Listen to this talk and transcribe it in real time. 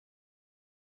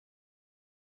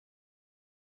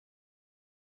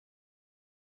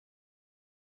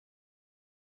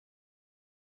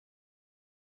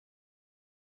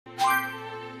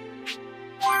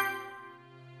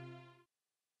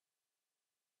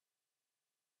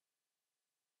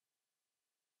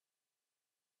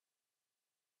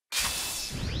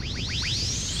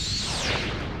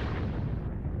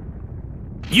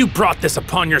You brought this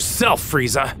upon yourself,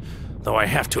 Frieza. Though I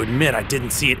have to admit I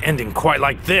didn't see it ending quite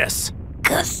like this.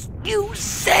 'Cause you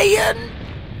Saiyan...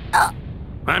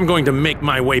 I'm going to make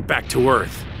my way back to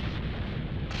Earth.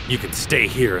 You can stay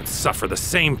here and suffer the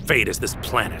same fate as this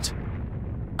planet.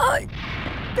 I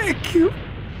beg you.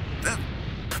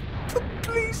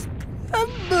 Please, have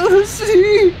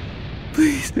mercy.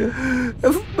 Please,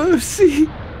 have mercy.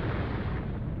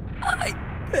 I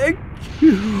beg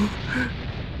you.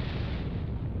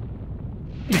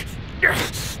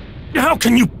 How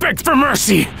can you beg for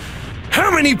mercy?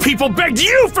 How many people begged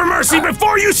you for mercy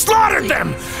before you slaughtered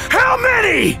them? How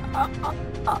many?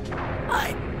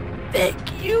 I beg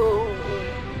you.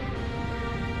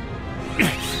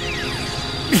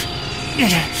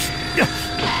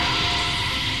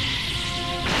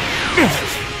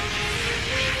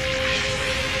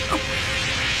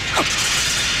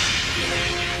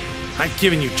 I've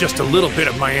given you just a little bit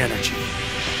of my energy.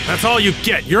 That's all you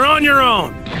get. You're on your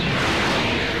own.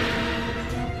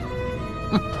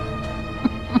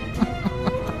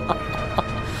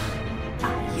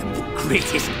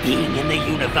 Greatest being in the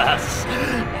universe.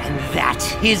 And that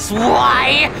is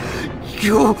why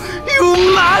you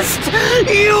must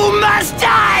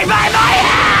die by my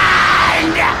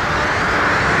hand!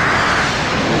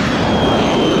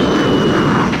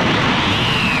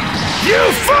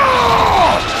 You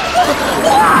fool!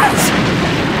 What?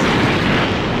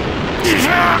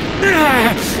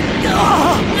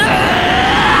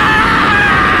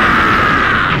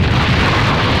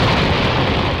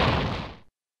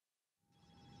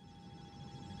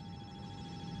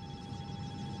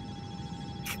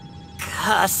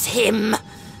 Curse him!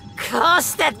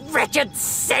 Curse that wretched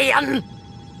Saiyan!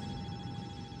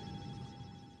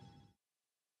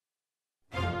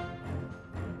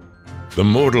 The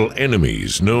mortal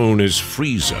enemies known as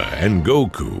Frieza and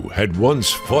Goku had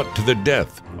once fought to the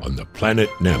death on the planet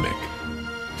Namek.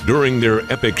 During their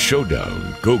epic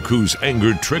showdown, Goku's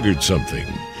anger triggered something.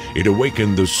 It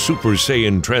awakened the Super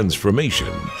Saiyan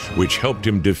transformation, which helped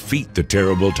him defeat the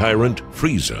terrible tyrant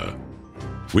Frieza.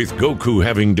 With Goku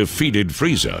having defeated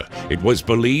Frieza, it was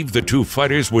believed the two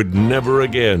fighters would never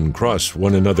again cross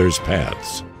one another's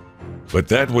paths. But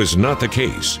that was not the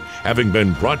case. Having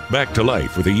been brought back to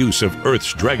life with the use of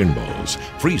Earth's Dragon Balls,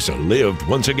 Frieza lived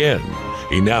once again.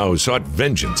 He now sought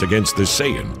vengeance against the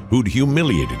Saiyan who'd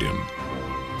humiliated him.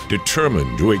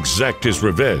 Determined to exact his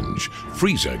revenge,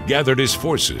 Frieza gathered his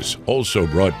forces, also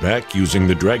brought back using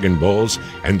the Dragon Balls,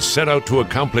 and set out to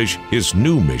accomplish his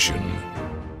new mission.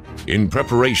 In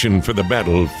preparation for the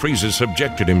battle, Frieza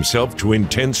subjected himself to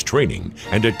intense training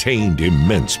and attained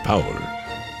immense power.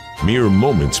 Mere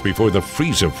moments before the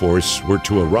Frieza Force were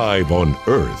to arrive on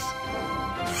Earth.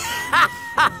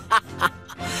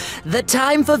 The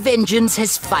time for vengeance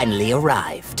has finally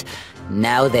arrived.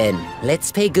 Now then,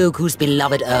 let's pay Goku's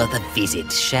beloved Earth a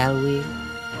visit, shall we?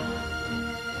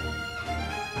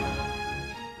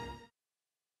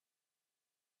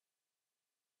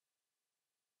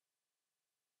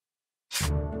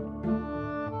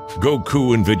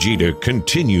 Goku and Vegeta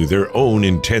continue their own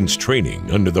intense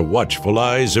training under the watchful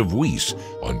eyes of Whis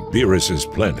on Beerus's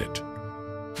planet.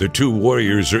 The two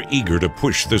warriors are eager to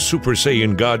push the Super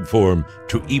Saiyan God form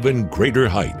to even greater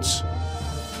heights.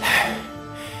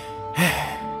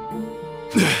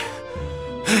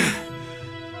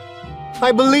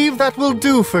 I believe that will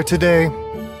do for today.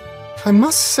 I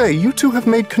must say, you two have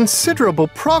made considerable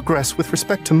progress with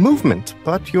respect to movement,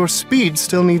 but your speed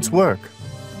still needs work.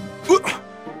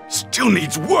 Still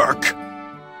needs work?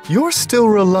 You're still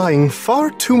relying far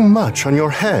too much on your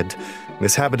head.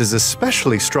 This habit is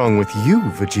especially strong with you,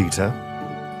 Vegeta.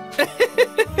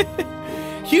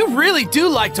 You really do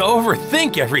like to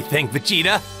overthink everything,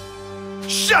 Vegeta.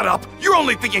 Shut up! You're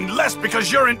only thinking less because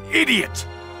you're an idiot!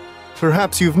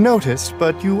 Perhaps you've noticed,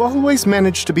 but you always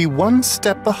manage to be one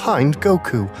step behind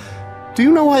Goku. Do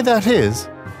you know why that is?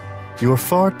 You're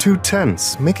far too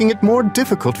tense, making it more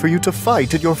difficult for you to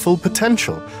fight at your full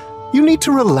potential. You need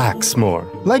to relax more,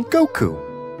 like Goku.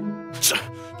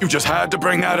 You just had to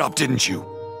bring that up, didn't you?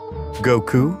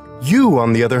 Goku, you,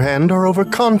 on the other hand, are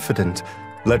overconfident.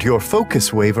 Let your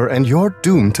focus waver and you're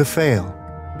doomed to fail.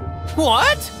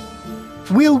 What?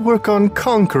 We'll work on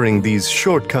conquering these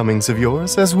shortcomings of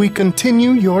yours as we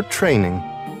continue your training.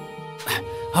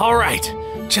 All right,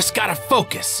 just gotta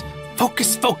focus.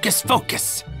 Focus, focus,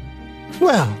 focus.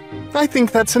 Well, I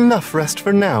think that's enough rest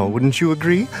for now, wouldn't you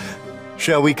agree?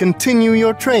 Shall we continue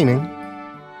your training?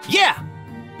 Yeah!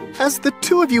 As the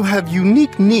two of you have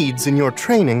unique needs in your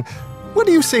training, what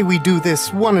do you say we do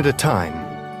this one at a time?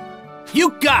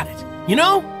 You got it! You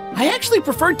know, I actually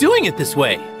prefer doing it this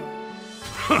way.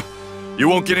 You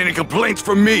won't get any complaints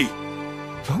from me.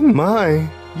 Oh my,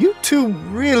 you two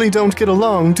really don't get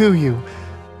along, do you?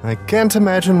 I can't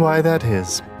imagine why that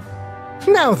is.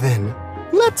 Now then,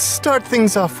 let's start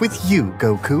things off with you,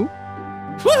 Goku.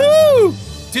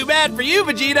 Woohoo! Too bad for you,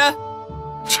 Vegeta!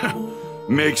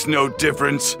 Makes no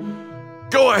difference.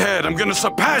 Go ahead, I'm gonna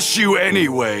surpass you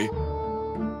anyway.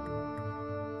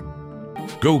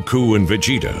 Goku and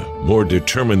Vegeta, more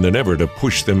determined than ever to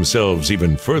push themselves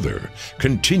even further,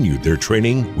 continued their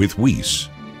training with Whis.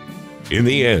 In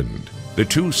the end, the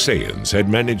two Saiyans had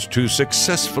managed to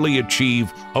successfully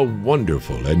achieve a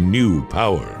wonderful and new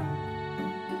power.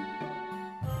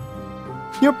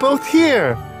 You're both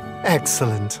here.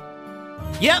 Excellent.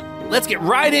 Yep, let's get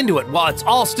right into it while it's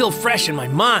all still fresh in my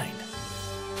mind.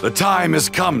 The time has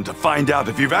come to find out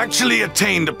if you've actually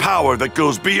attained a power that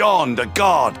goes beyond a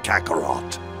god,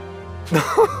 Kakarot.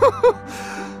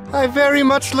 I very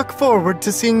much look forward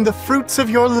to seeing the fruits of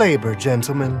your labor,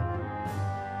 gentlemen.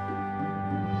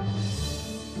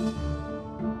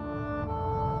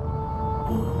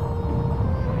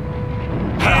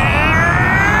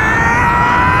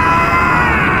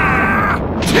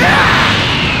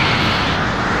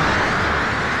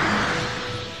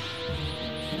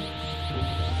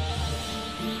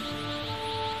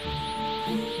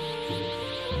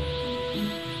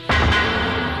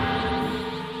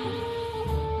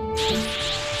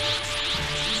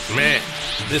 Man,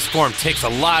 this form takes a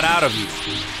lot out of you.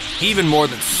 Even more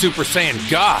than Super Saiyan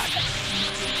God.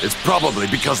 It's probably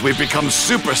because we've become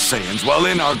Super Saiyans while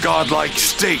in our godlike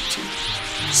state.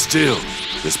 Still,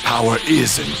 this power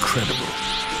is incredible.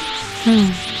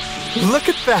 Look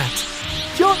at that!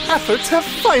 Your efforts have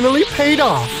finally paid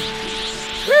off!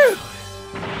 Whew.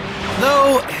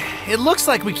 Though, it looks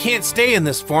like we can't stay in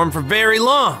this form for very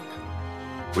long.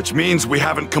 Which means we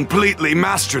haven't completely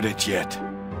mastered it yet.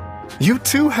 You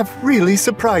two have really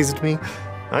surprised me.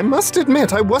 I must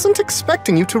admit, I wasn't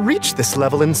expecting you to reach this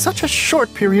level in such a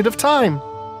short period of time.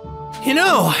 You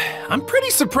know, I'm pretty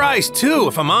surprised too,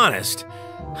 if I'm honest.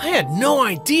 I had no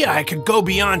idea I could go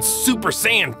beyond Super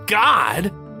Saiyan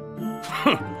God.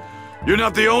 You're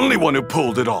not the only one who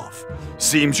pulled it off.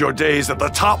 Seems your days at the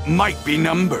top might be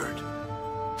numbered.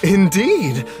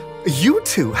 Indeed. You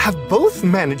two have both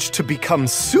managed to become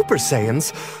Super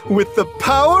Saiyans with the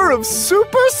power of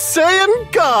Super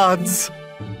Saiyan gods!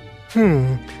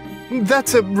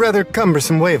 That's a rather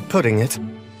cumbersome way of putting it.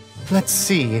 Let's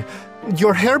see.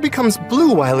 Your hair becomes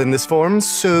blue while in this form,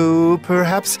 so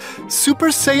perhaps Super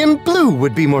Saiyan Blue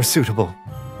would be more suitable.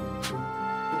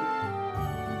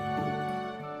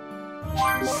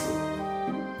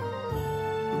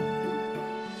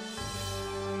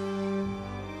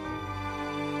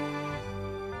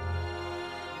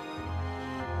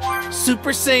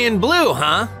 Super Saiyan Blue,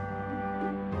 huh?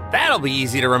 That'll be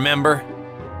easy to remember.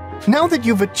 Now that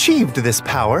you've achieved this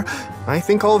power, I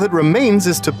think all that remains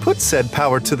is to put said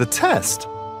power to the test.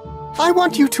 I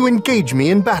want you to engage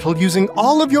me in battle using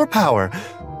all of your power.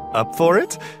 Up for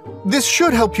it? This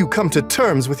should help you come to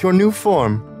terms with your new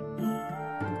form.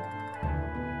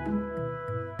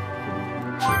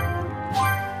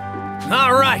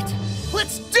 All right,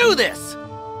 let's do this!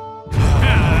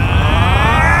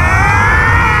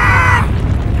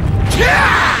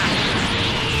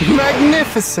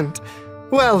 Magnificent!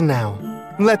 Well now,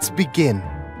 let's begin.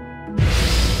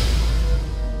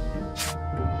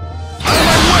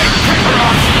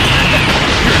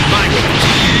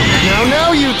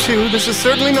 Now, you two, this is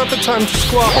certainly not the time to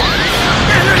squabble. You're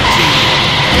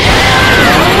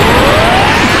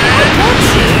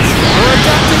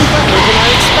adapting better than I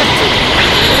expected.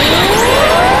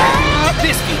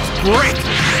 This feels great!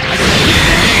 I can feel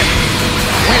the hang of it.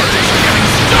 We're just getting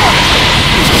started!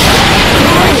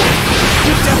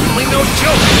 You're definitely no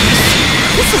joke!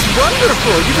 This is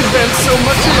wonderful! You've advanced so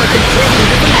much in like a completely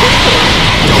different people!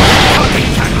 Don't cut me,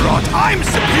 Kakarot! I'm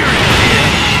superior!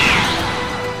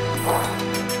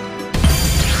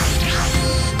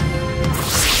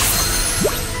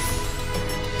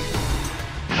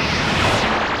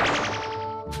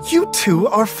 You two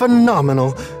are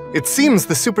phenomenal. It seems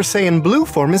the Super Saiyan Blue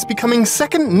form is becoming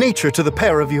second nature to the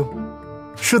pair of you.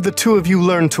 Should the two of you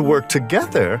learn to work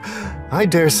together, I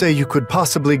dare say you could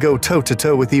possibly go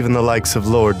toe-to-toe with even the likes of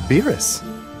Lord Beerus.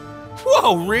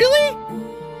 Whoa, really?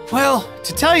 Well,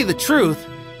 to tell you the truth,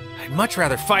 I'd much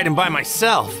rather fight him by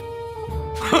myself.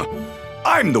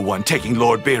 I'm the one taking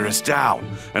Lord Beerus down,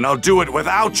 and I'll do it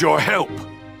without your help.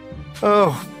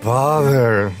 Oh,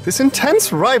 bother. This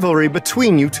intense rivalry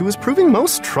between you two is proving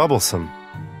most troublesome.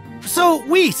 So,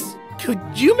 Whis, could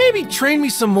you maybe train me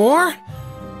some more?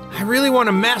 I really want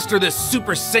to master this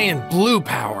Super Saiyan Blue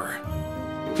power.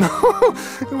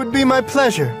 It would be my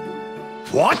pleasure.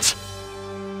 What?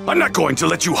 I'm not going to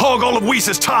let you hog all of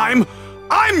Whis' time!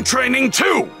 I'm training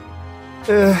too!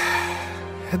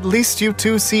 At least you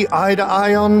two see eye to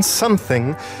eye on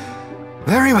something.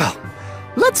 Very well.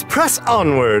 Let's press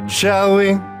onward, shall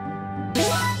we?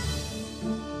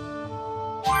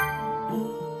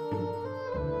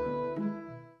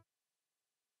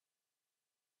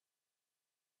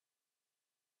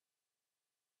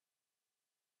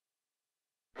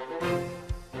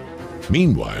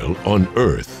 Meanwhile, on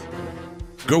Earth,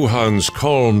 Gohan's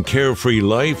calm, carefree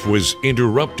life was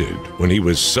interrupted when he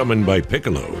was summoned by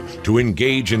Piccolo to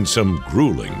engage in some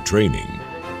grueling training.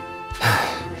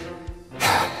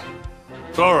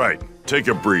 All right, take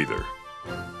a breather.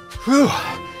 Whew.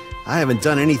 I haven't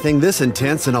done anything this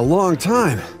intense in a long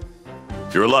time.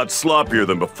 You're a lot sloppier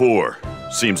than before.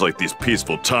 Seems like these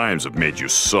peaceful times have made you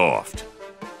soft.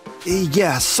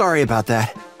 Yeah, sorry about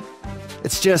that.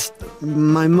 It's just,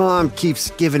 my mom keeps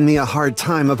giving me a hard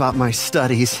time about my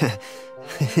studies.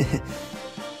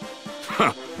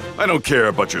 Huh, I don't care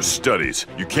about your studies.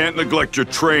 You can't neglect your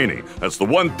training. That's the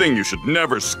one thing you should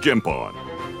never skimp on.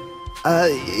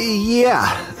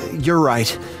 Yeah, you're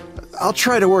right. I'll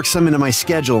try to work some into my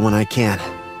schedule when I can.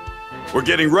 We're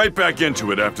getting right back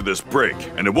into it after this break,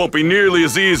 and it won't be nearly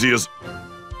as easy as...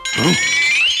 Huh?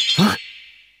 Huh?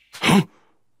 Huh?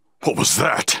 What was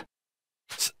that?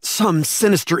 Some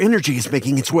sinister energy is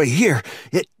making its way here.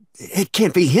 It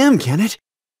can't be him, can it?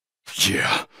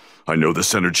 Yeah, I know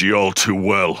this energy all too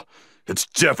well. It's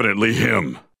definitely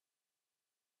him.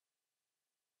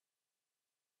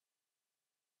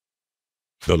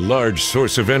 The large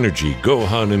source of energy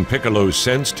Gohan and Piccolo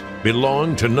sensed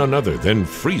belonged to none other than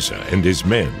Frieza and his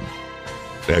men.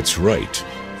 That's right,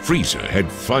 Frieza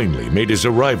had finally made his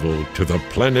arrival to the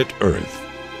planet Earth.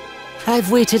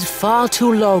 I've waited far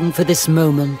too long for this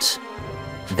moment.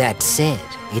 That said,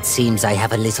 it seems I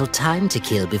have a little time to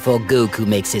kill before Goku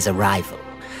makes his arrival.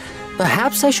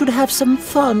 Perhaps I should have some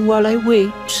fun while I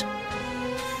wait.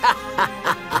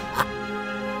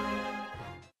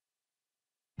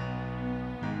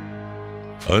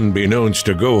 Unbeknownst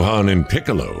to Gohan and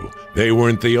Piccolo, they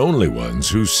weren't the only ones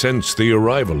who sensed the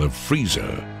arrival of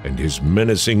Frieza and his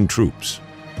menacing troops.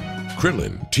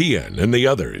 Krillin, Tien, and the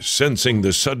others, sensing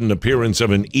the sudden appearance of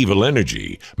an evil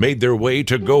energy, made their way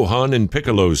to Gohan and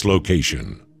Piccolo's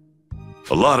location.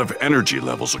 A lot of energy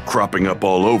levels are cropping up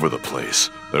all over the place.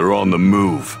 They're on the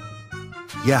move.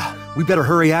 Yeah, we better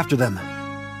hurry after them.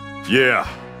 Yeah,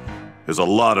 there's a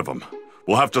lot of them.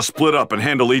 We'll have to split up and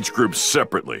handle each group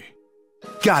separately.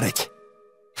 Got it.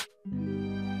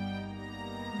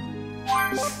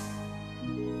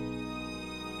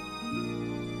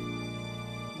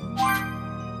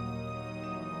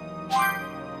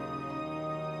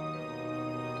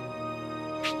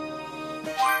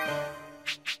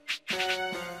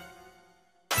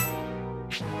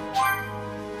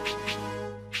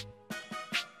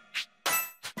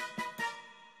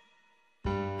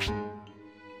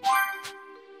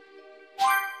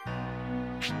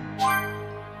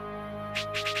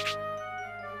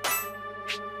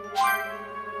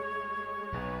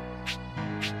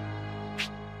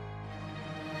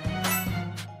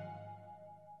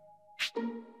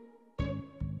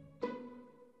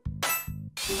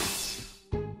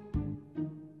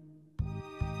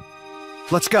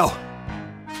 Let's go.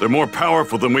 They're more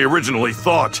powerful than we originally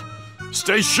thought.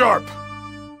 Stay sharp.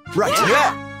 Right.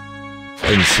 Yeah.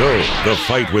 And so, the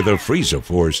fight with the Frieza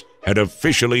Force had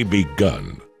officially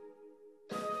begun.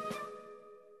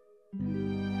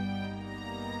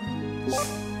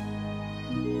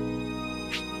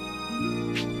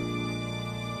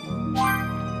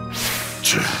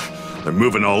 They're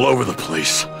moving all over the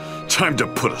place. Time to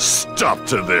put a stop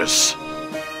to this.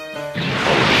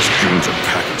 All of these goons are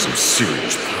packing some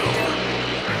serious power.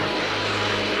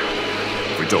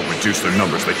 If we don't reduce their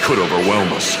numbers, they could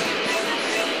overwhelm us.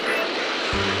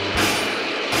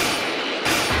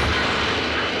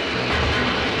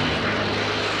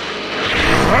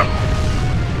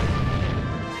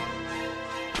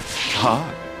 Huh?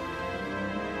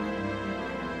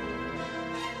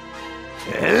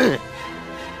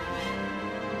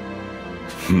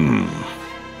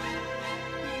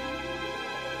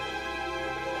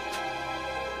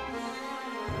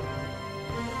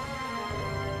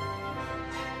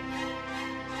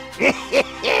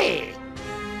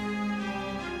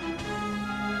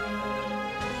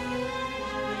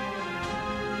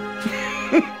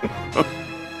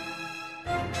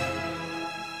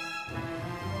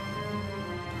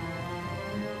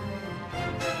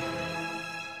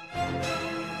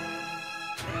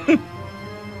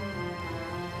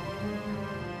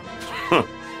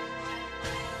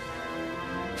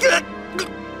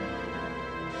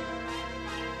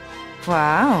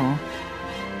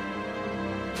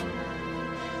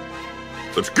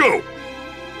 Let's go!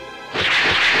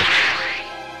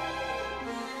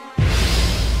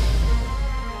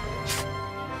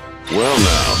 Well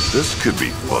now, this could be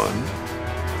fun.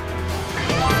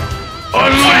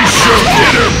 Unleash your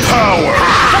inner power!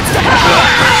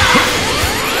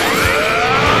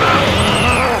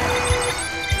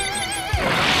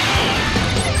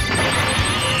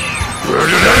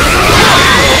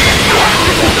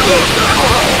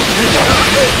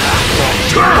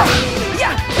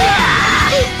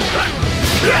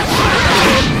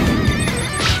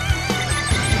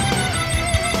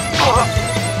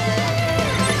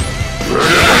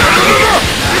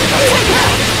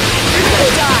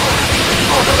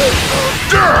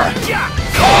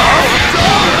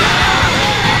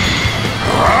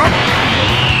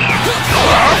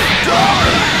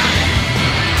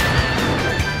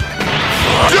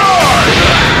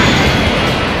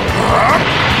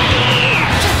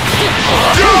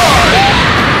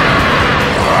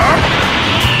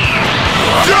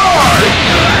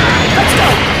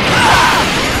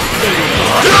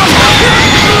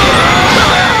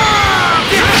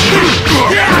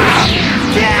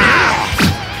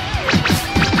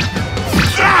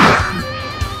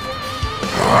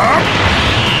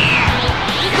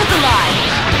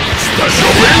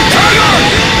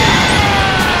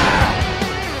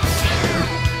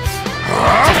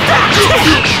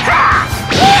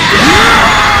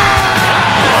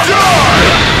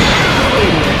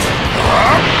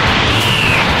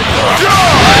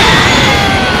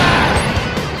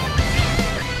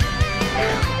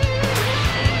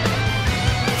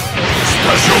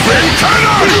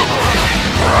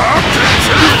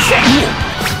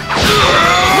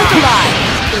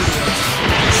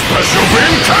 Special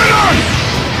beam cannon!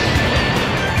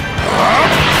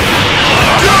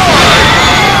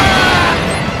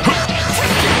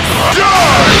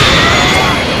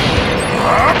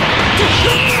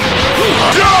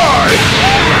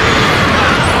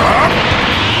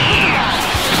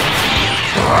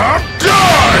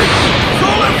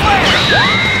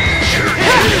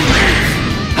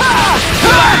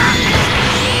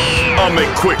 I'll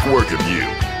make quick work of you.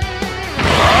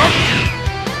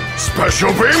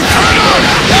 Special beam cannon!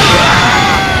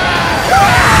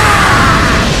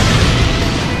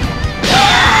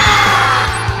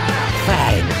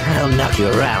 Fine, I'll knock you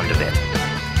around a bit.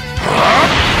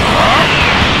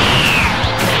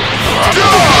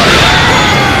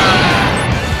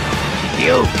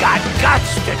 You got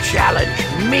guts to challenge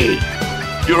me!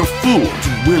 You're a fool to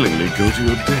willingly go to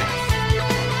your death.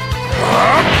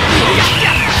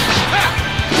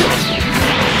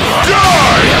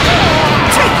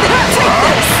 Take this!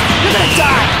 You're gonna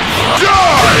die!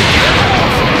 Die!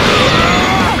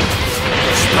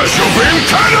 Special beam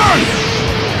cannon!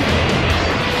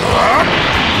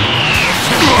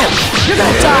 You're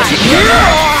gonna die!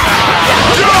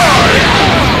 Die!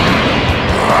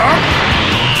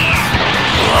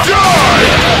 Die!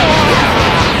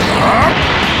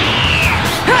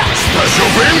 Special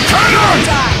beam cannon!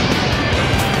 Die!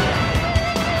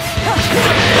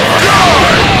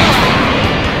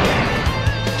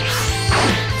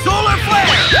 Solar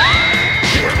flare! Die!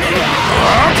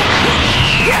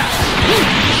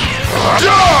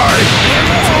 Die! Die!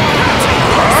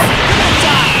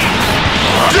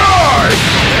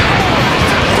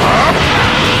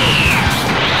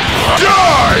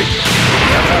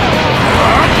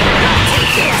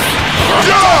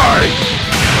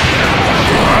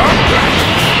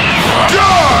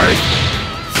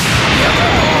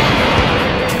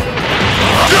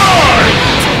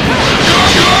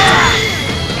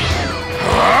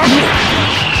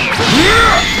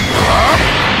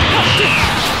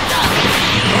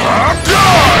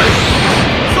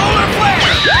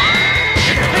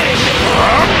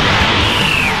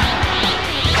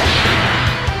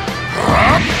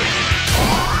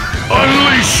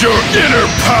 Unleash your inner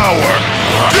power!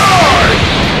 Die!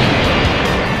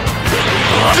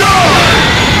 Die!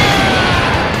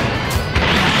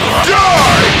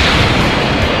 Die!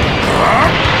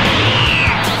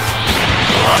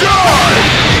 Die!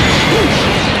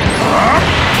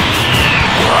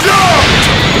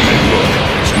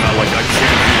 It's not like I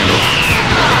can't handle.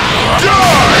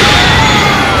 Die!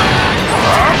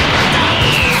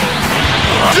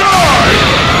 Die!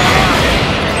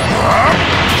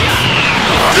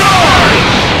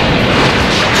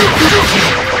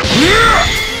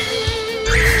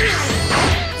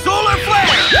 Solar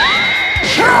flare!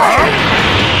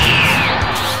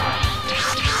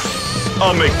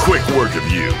 I'll make quick work of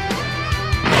you.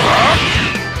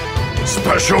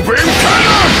 Special beam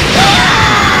cannon!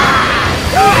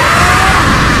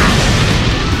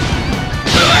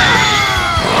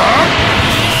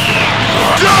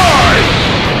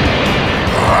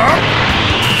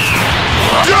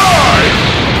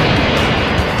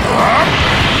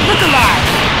 Look alive!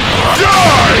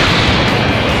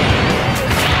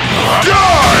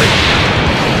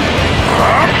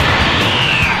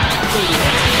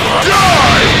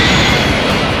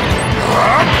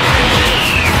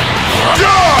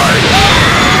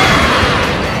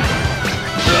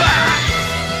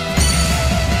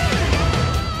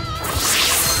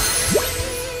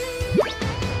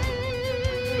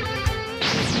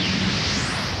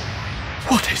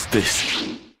 What is this?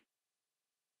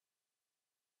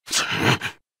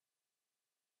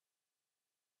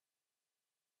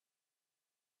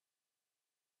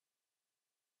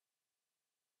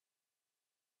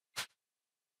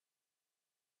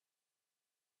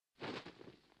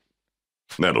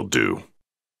 That'll do.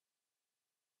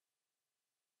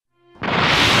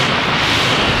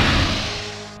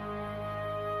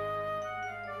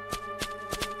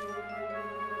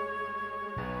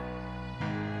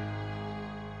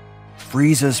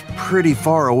 Frieza's pretty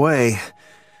far away,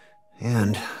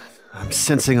 and I'm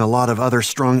sensing a lot of other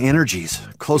strong energies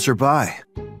closer by.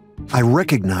 I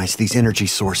recognize these energy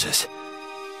sources.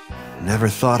 Never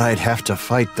thought I'd have to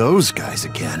fight those guys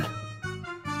again.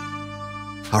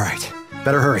 All right,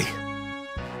 better hurry.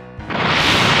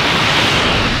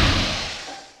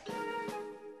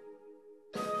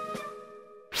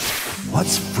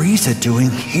 What's Frieza doing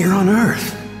here on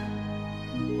Earth?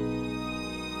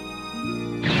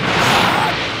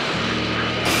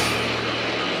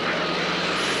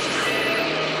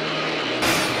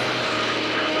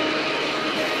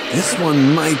 This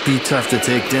one might be tough to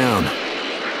take down.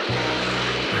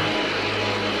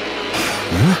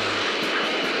 Huh?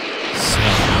 So,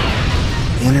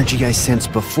 the energy I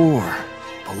sensed before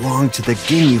belonged to the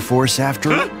Ginyu Force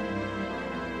after all.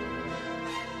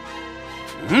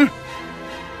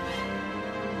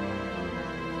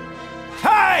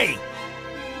 Hey!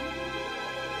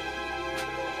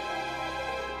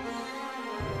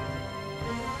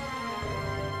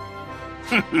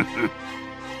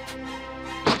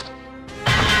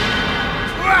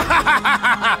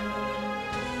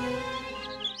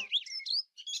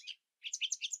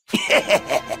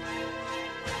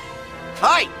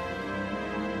 Hi!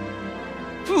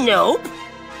 Nope.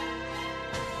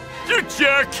 You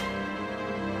jerk!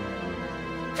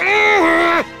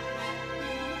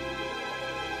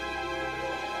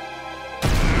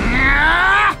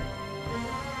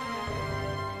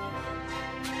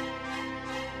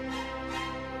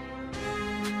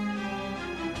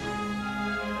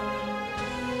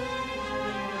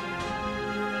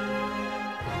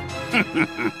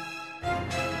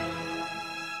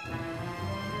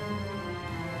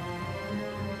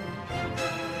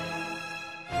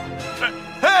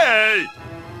 Hey!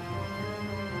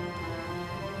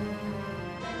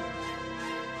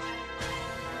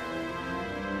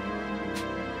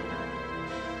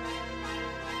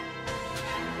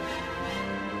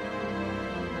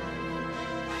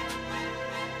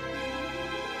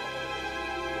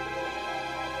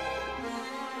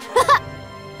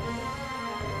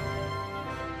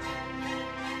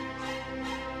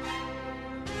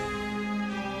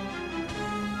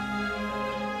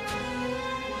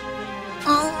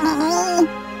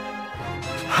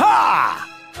 Ha!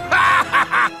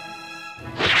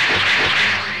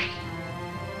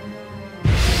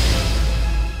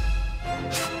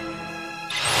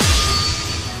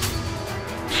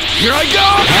 Here I go!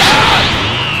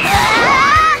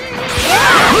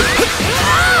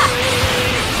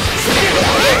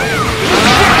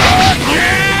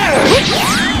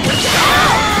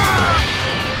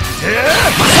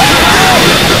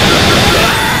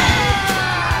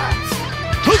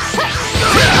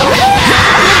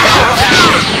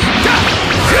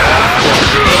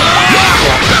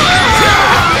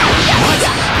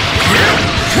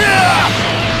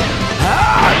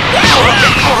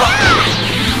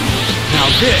 Now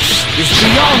this is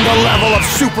beyond the level of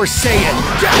Super Saiyan.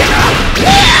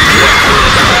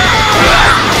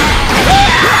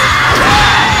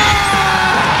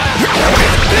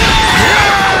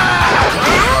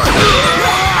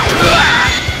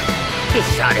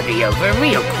 This ought to be over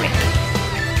real quick.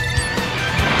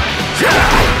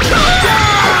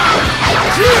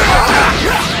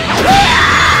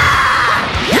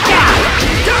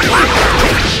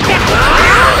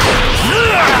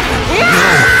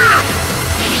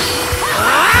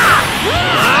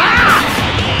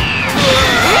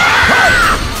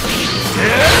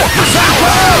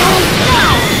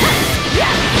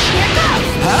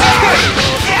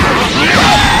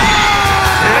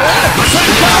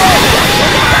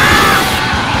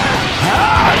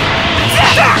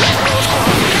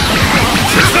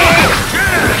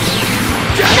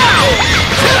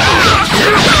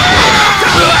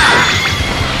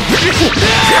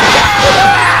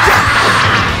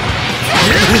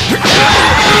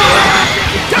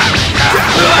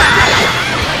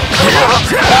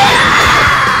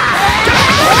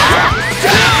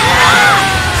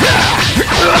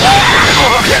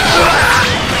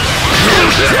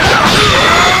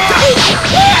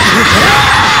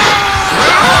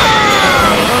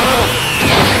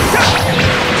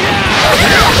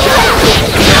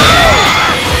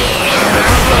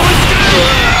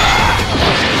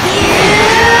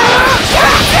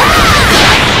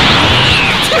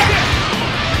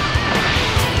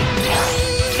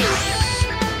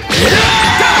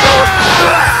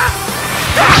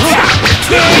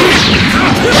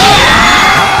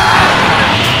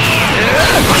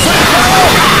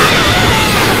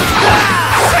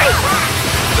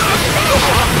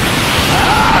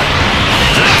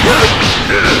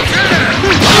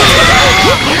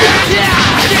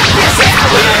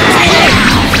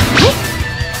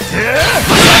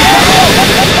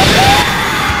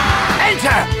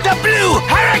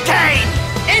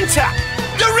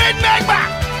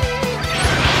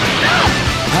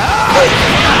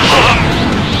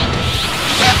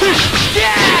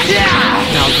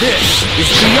 this is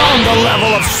beyond the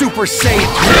level of Super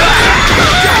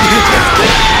Saiyan.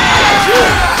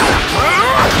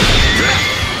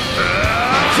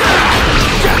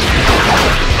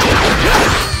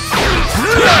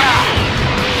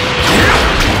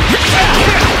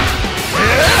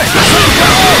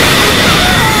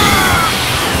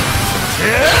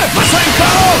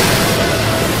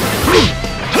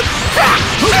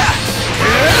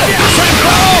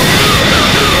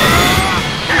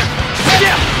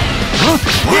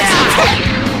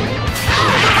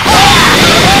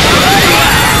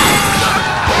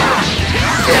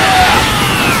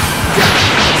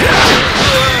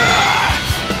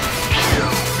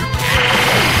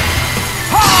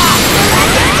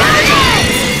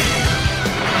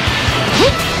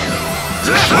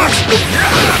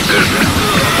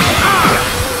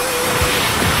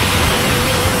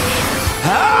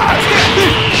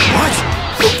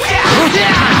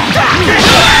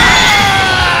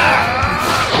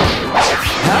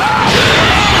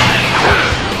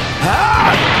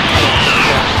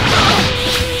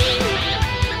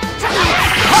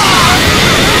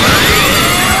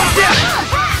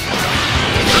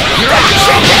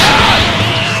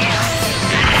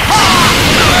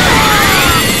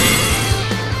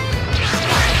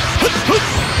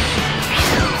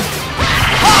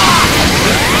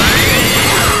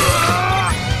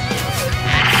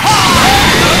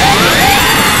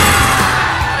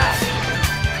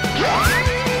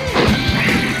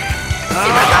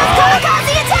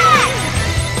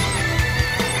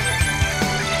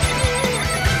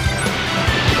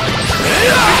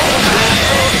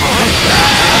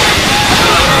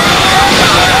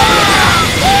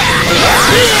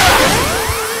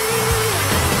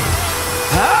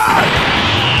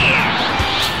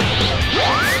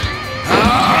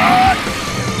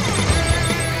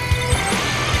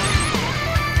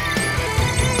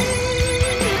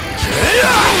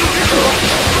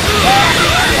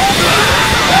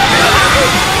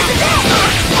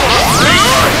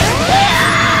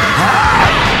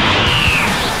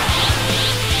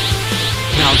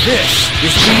 This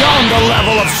is beyond the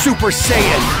level of Super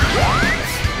Saiyan!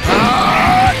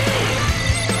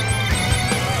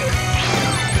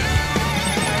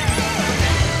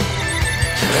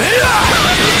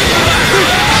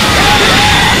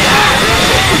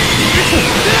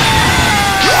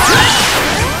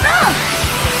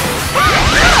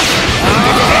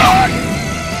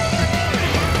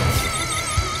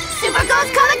 Super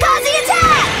Ghost Kamikaze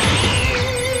attack!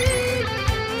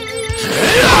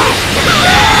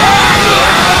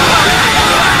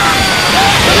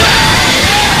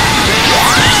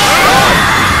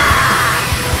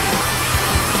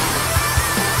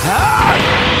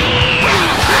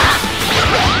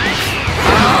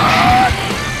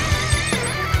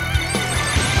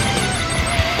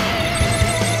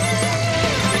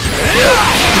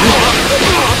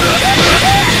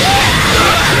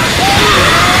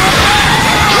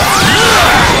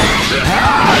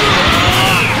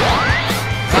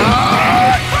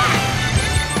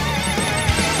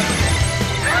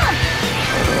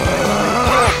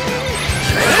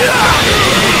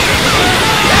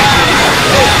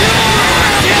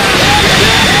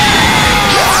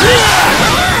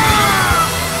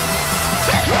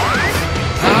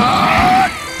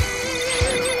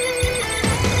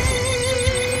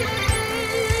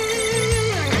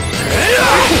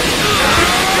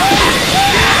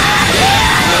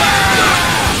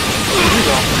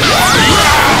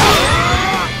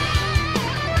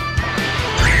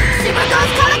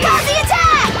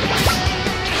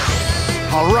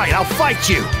 All right, I'll fight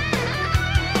you!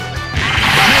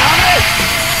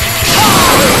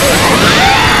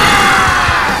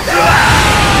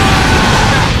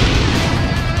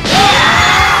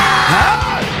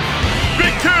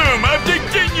 Become of the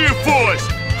Ginyu Force!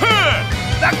 Huh!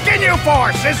 The Ginyu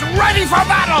Force is ready for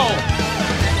battle!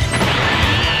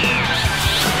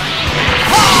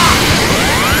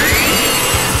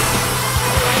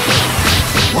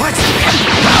 What?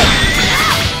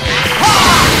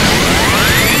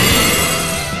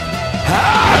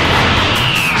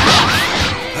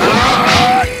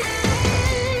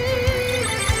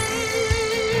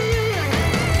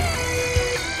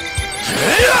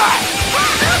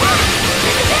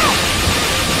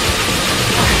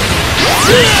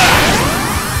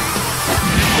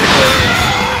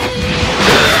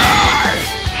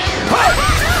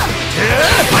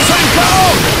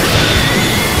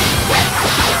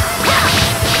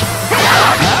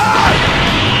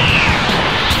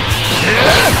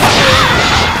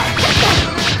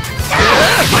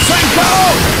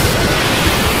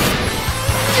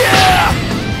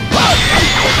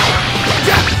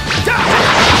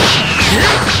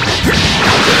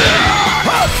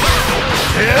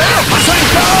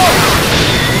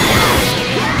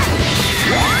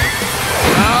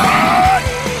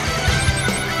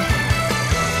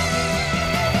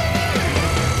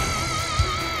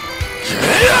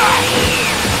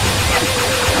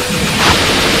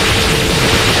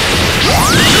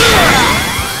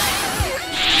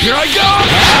 Here I go!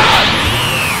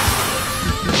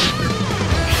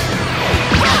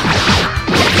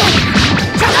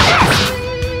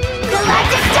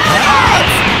 Galactic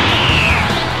Toadheads!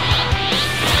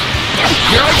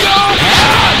 Here I go!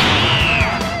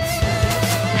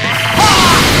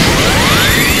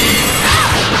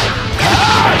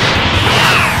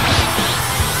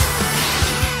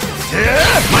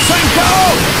 Masenko!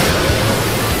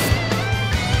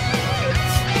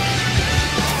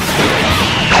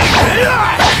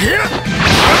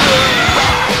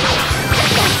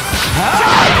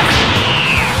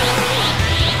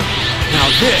 Now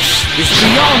this is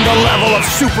beyond the level of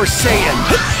Super Saiyan.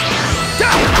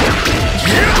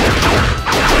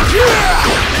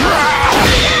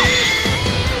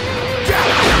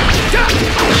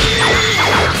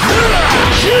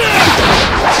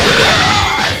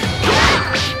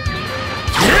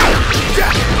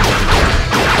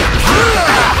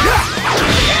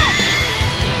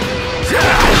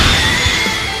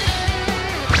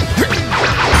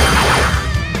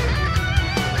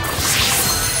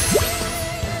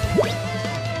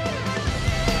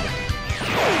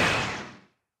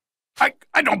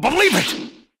 I don't believe it!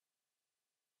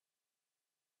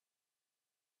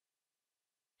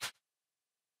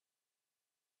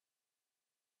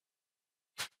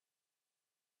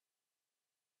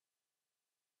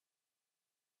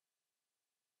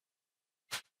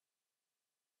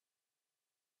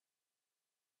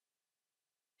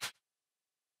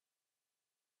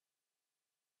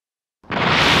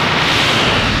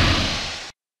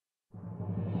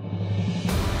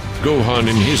 Gohan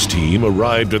and his team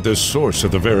arrived at the source of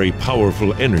the very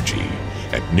powerful energy.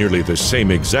 At nearly the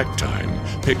same exact time,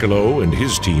 Piccolo and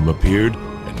his team appeared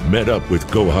and met up with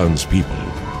Gohan's people.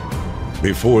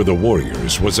 Before the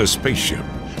warriors was a spaceship,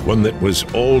 one that was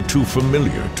all too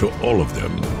familiar to all of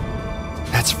them.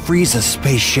 That's Frieza's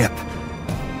spaceship.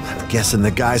 I'm guessing the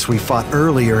guys we fought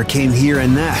earlier came here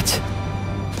in that.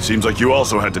 Seems like you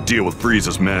also had to deal with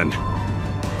Frieza's men.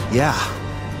 Yeah.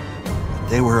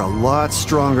 They were a lot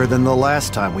stronger than the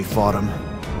last time we fought them.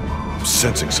 I'm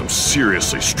sensing some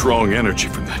seriously strong energy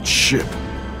from that ship.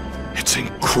 It's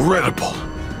incredible.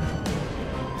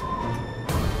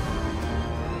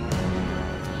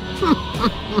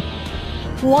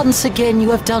 Once again,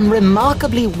 you have done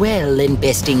remarkably well in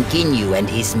besting Ginyu and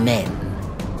his men.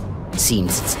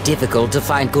 Seems it's difficult to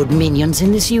find good minions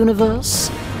in this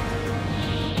universe.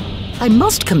 I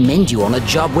must commend you on a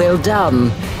job well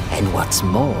done. And what's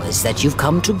more is that you've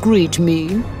come to greet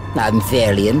me. I'm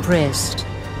fairly impressed.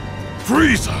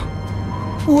 Frieza!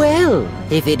 Well,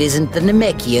 if it isn't the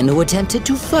Namekian who attempted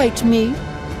to fight me.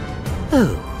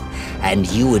 Oh, and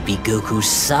you would be Goku's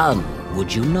son,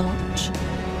 would you not?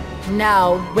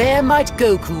 Now, where might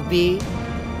Goku be?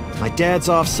 My dad's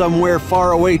off somewhere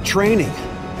far away training.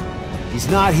 He's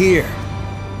not here.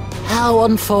 How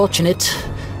unfortunate.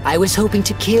 I was hoping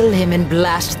to kill him and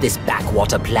blast this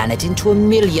backwater planet into a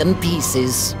million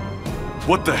pieces.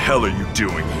 What the hell are you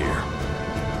doing here?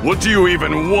 What do you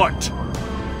even want?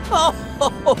 Oh,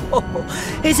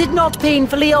 is it not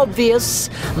painfully obvious?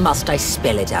 Must I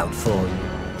spell it out for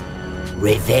you?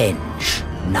 Revenge.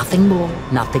 Nothing more,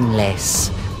 nothing less.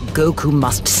 Goku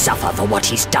must suffer for what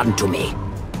he's done to me.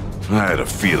 I had a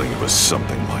feeling it was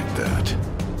something like that.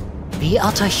 The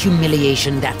utter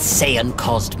humiliation that Saiyan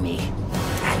caused me.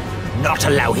 Not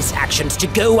allow his actions to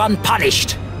go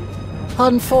unpunished.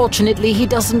 Unfortunately, he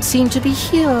doesn't seem to be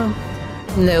here.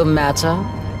 No matter.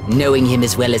 Knowing him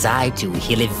as well as I do,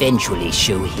 he'll eventually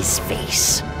show his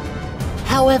face.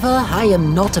 However, I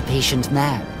am not a patient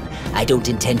man. I don't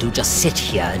intend to just sit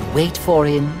here and wait for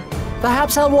him.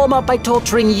 Perhaps I'll warm up by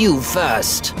torturing you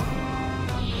first.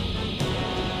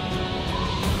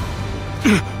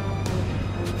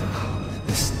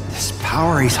 This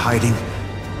power he's hiding.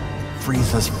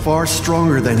 Frieza's far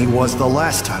stronger than he was the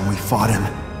last time we fought him.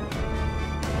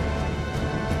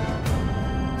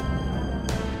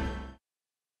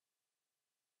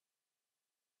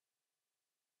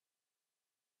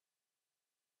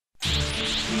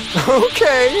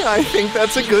 Okay, I think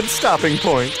that's a good stopping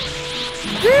point.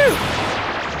 Phew!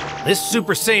 This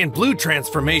Super Saiyan Blue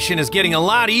transformation is getting a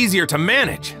lot easier to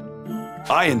manage.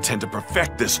 I intend to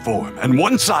perfect this form, and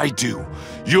once I do,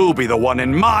 you'll be the one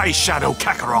in my shadow,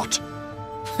 Kakarot.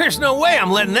 There's no way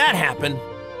I'm letting that happen.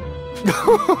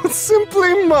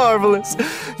 Simply marvelous.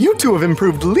 You two have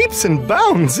improved leaps and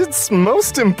bounds. It's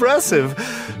most impressive.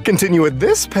 Continue at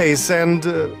this pace and...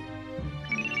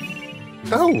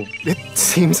 Oh, it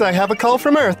seems I have a call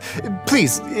from Earth.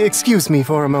 Please, excuse me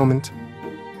for a moment.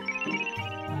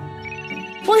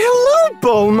 Why, hello,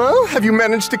 Bulma! Have you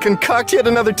managed to concoct yet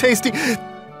another tasty...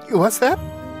 What's that?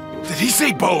 Did he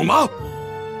say Bulma?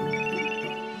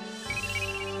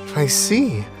 I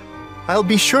see. I'll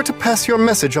be sure to pass your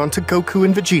message on to Goku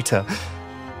and Vegeta.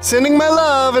 Sending my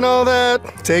love and all that.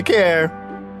 Take care.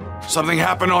 Something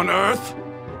happened on Earth?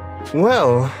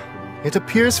 Well, it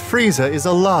appears Frieza is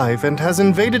alive and has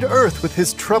invaded Earth with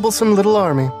his troublesome little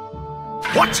army.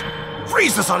 What?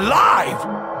 Frieza's alive!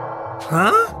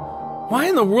 Huh? Why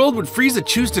in the world would Frieza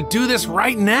choose to do this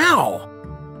right now?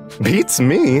 Beats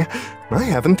me. I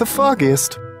haven't the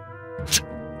foggiest.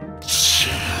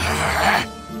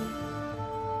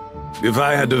 If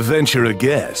I had to venture a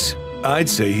guess, I'd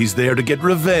say he's there to get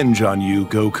revenge on you,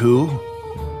 Goku.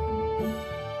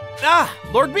 Ah,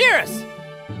 Lord Beerus!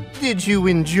 Did you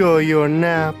enjoy your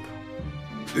nap?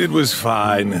 It was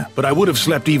fine, but I would have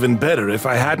slept even better if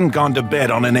I hadn't gone to bed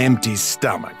on an empty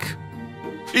stomach.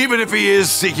 Even if he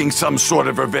is seeking some sort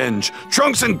of revenge,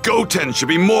 Trunks and Goten should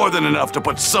be more than enough to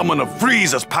put someone of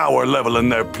Frieza's power level in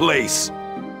their place.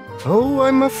 Oh,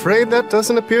 I'm afraid that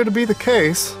doesn't appear to be the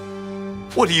case.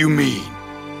 What do you mean?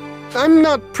 I'm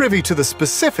not privy to the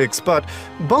specifics, but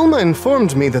Bulma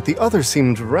informed me that the others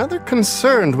seemed rather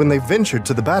concerned when they ventured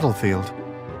to the battlefield.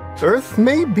 Earth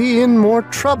may be in more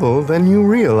trouble than you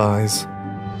realize.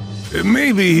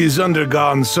 Maybe he's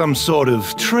undergone some sort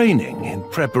of training in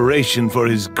preparation for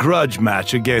his grudge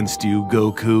match against you,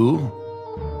 Goku.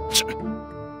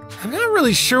 I'm not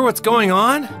really sure what's going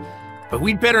on, but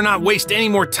we'd better not waste any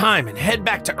more time and head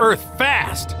back to Earth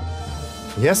fast.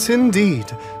 Yes, indeed.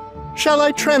 Shall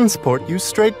I transport you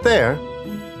straight there?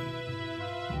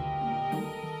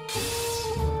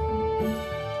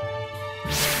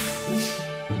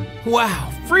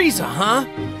 Wow, Frieza, huh?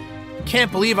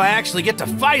 Can't believe I actually get to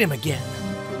fight him again.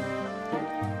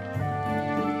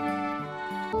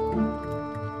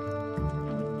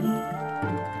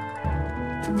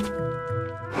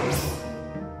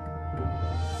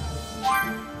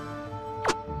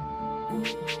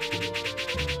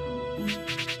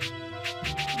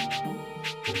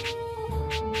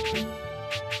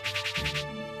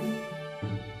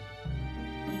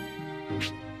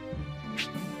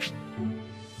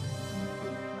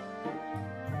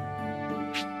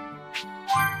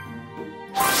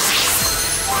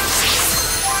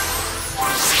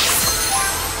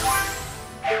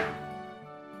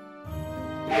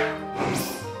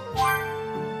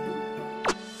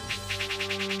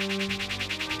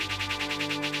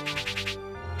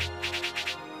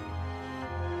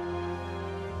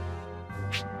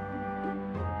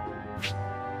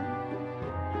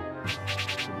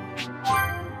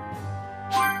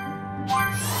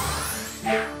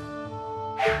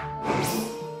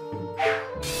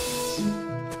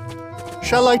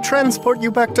 Shall I transport you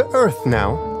back to Earth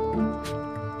now?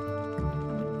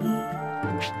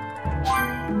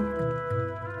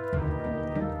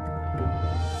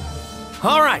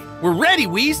 All right, we're ready,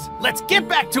 Whis. Let's get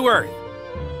back to Earth.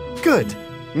 Good.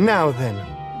 Now then,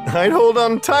 I'd hold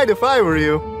on tight if I were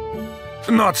you.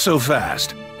 Not so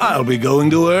fast. I'll be going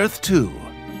to Earth too.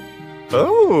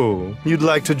 Oh, you'd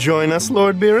like to join us,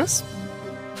 Lord Beerus?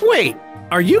 Wait,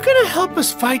 are you gonna help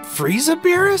us fight Frieza,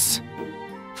 Beerus?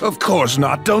 Of course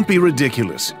not. Don't be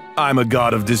ridiculous. I'm a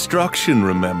god of destruction,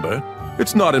 remember?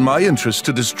 It's not in my interest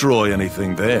to destroy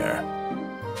anything there.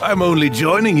 I'm only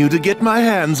joining you to get my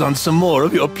hands on some more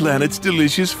of your planet's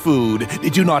delicious food.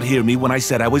 Did you not hear me when I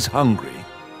said I was hungry?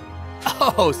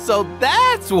 Oh, so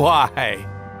that's why!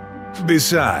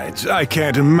 Besides, I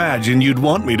can't imagine you'd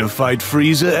want me to fight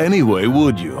Frieza anyway,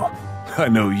 would you? I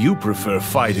know you prefer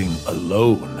fighting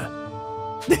alone.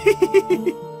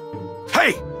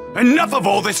 Hey! Enough of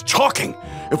all this talking!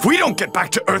 If we don't get back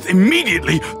to Earth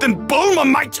immediately, then Bulma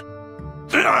might...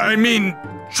 I mean,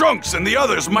 Trunks and the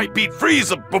others might beat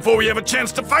Frieza before we have a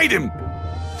chance to fight him!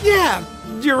 Yeah,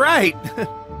 you're right.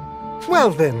 Well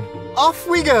then, off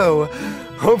we go!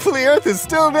 Hopefully Earth is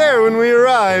still there when we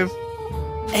arrive.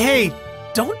 Hey,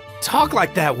 don't talk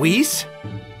like that, Whis.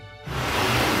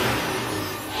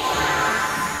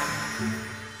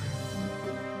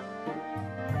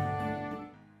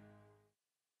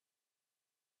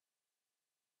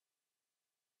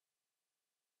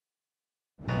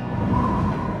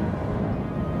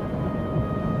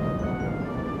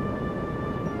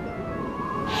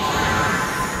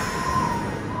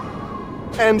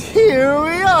 And here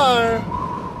we are!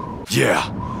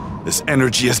 Yeah, this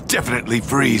energy is definitely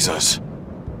Frieza's.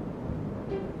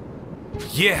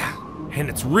 Yeah, and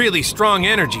it's really strong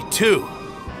energy, too.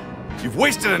 You've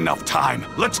wasted enough time.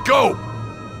 Let's go!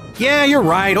 Yeah, you're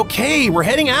right. Okay, we're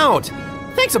heading out.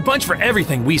 Thanks a bunch for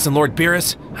everything, Whis and Lord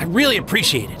Beerus. I really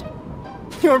appreciate it.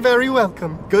 You're very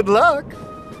welcome. Good luck.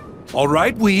 All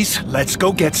right, Whis, let's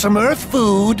go get some Earth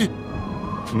food.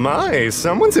 My,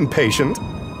 someone's impatient.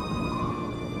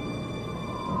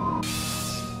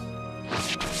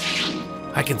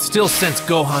 I can still sense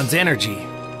Gohan's energy,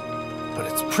 but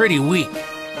it's pretty weak.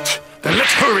 Then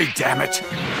let's hurry, damn it!